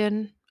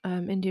Indian,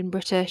 Indian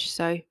British.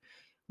 So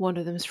one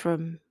of them's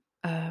from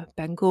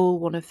Bengal,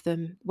 one of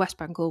them West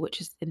Bengal,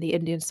 which is in the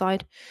Indian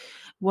side.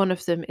 One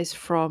of them is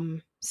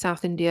from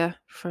South India,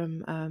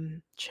 from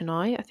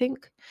Chennai, I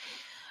think.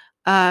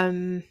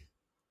 And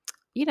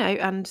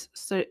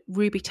so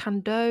Ruby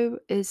Tando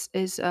is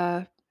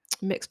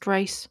mixed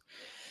race,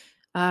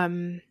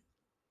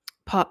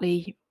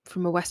 partly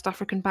from a West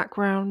African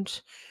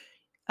background.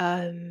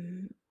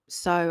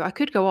 So I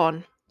could go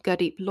on.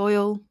 Gurdeep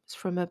Loyal is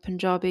from a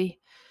Punjabi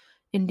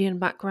Indian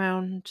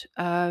background.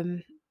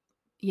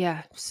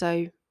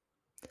 So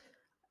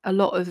a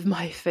lot of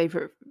my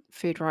favorite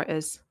food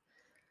writers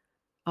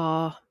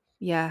are,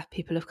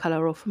 people of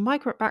color or from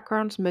migrant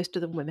backgrounds, most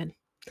of them women.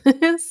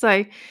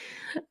 So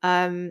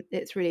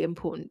it's really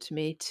important to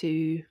me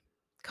to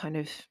kind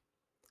of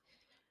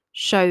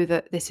show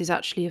that this is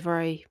actually a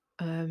very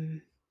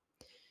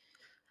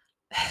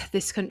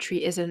this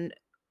country isn't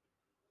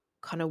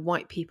kind of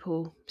white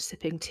people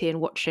sipping tea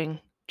and watching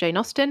Jane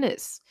Austen.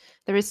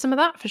 There is some of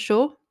that for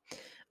sure,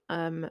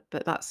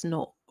 but that's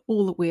not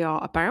all that we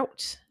are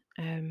about.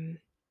 And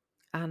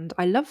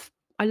I love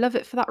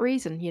it for that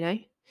reason.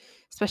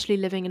 Especially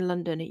living in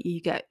London, you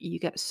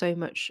get so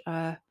much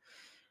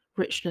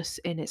richness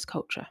in its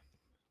culture.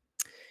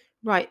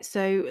 Right,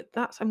 so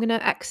I'm going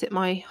to exit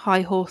my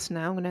high horse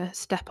now. I'm going to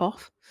step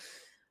off,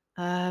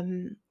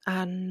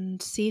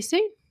 and see you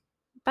soon.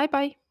 Bye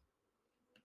bye.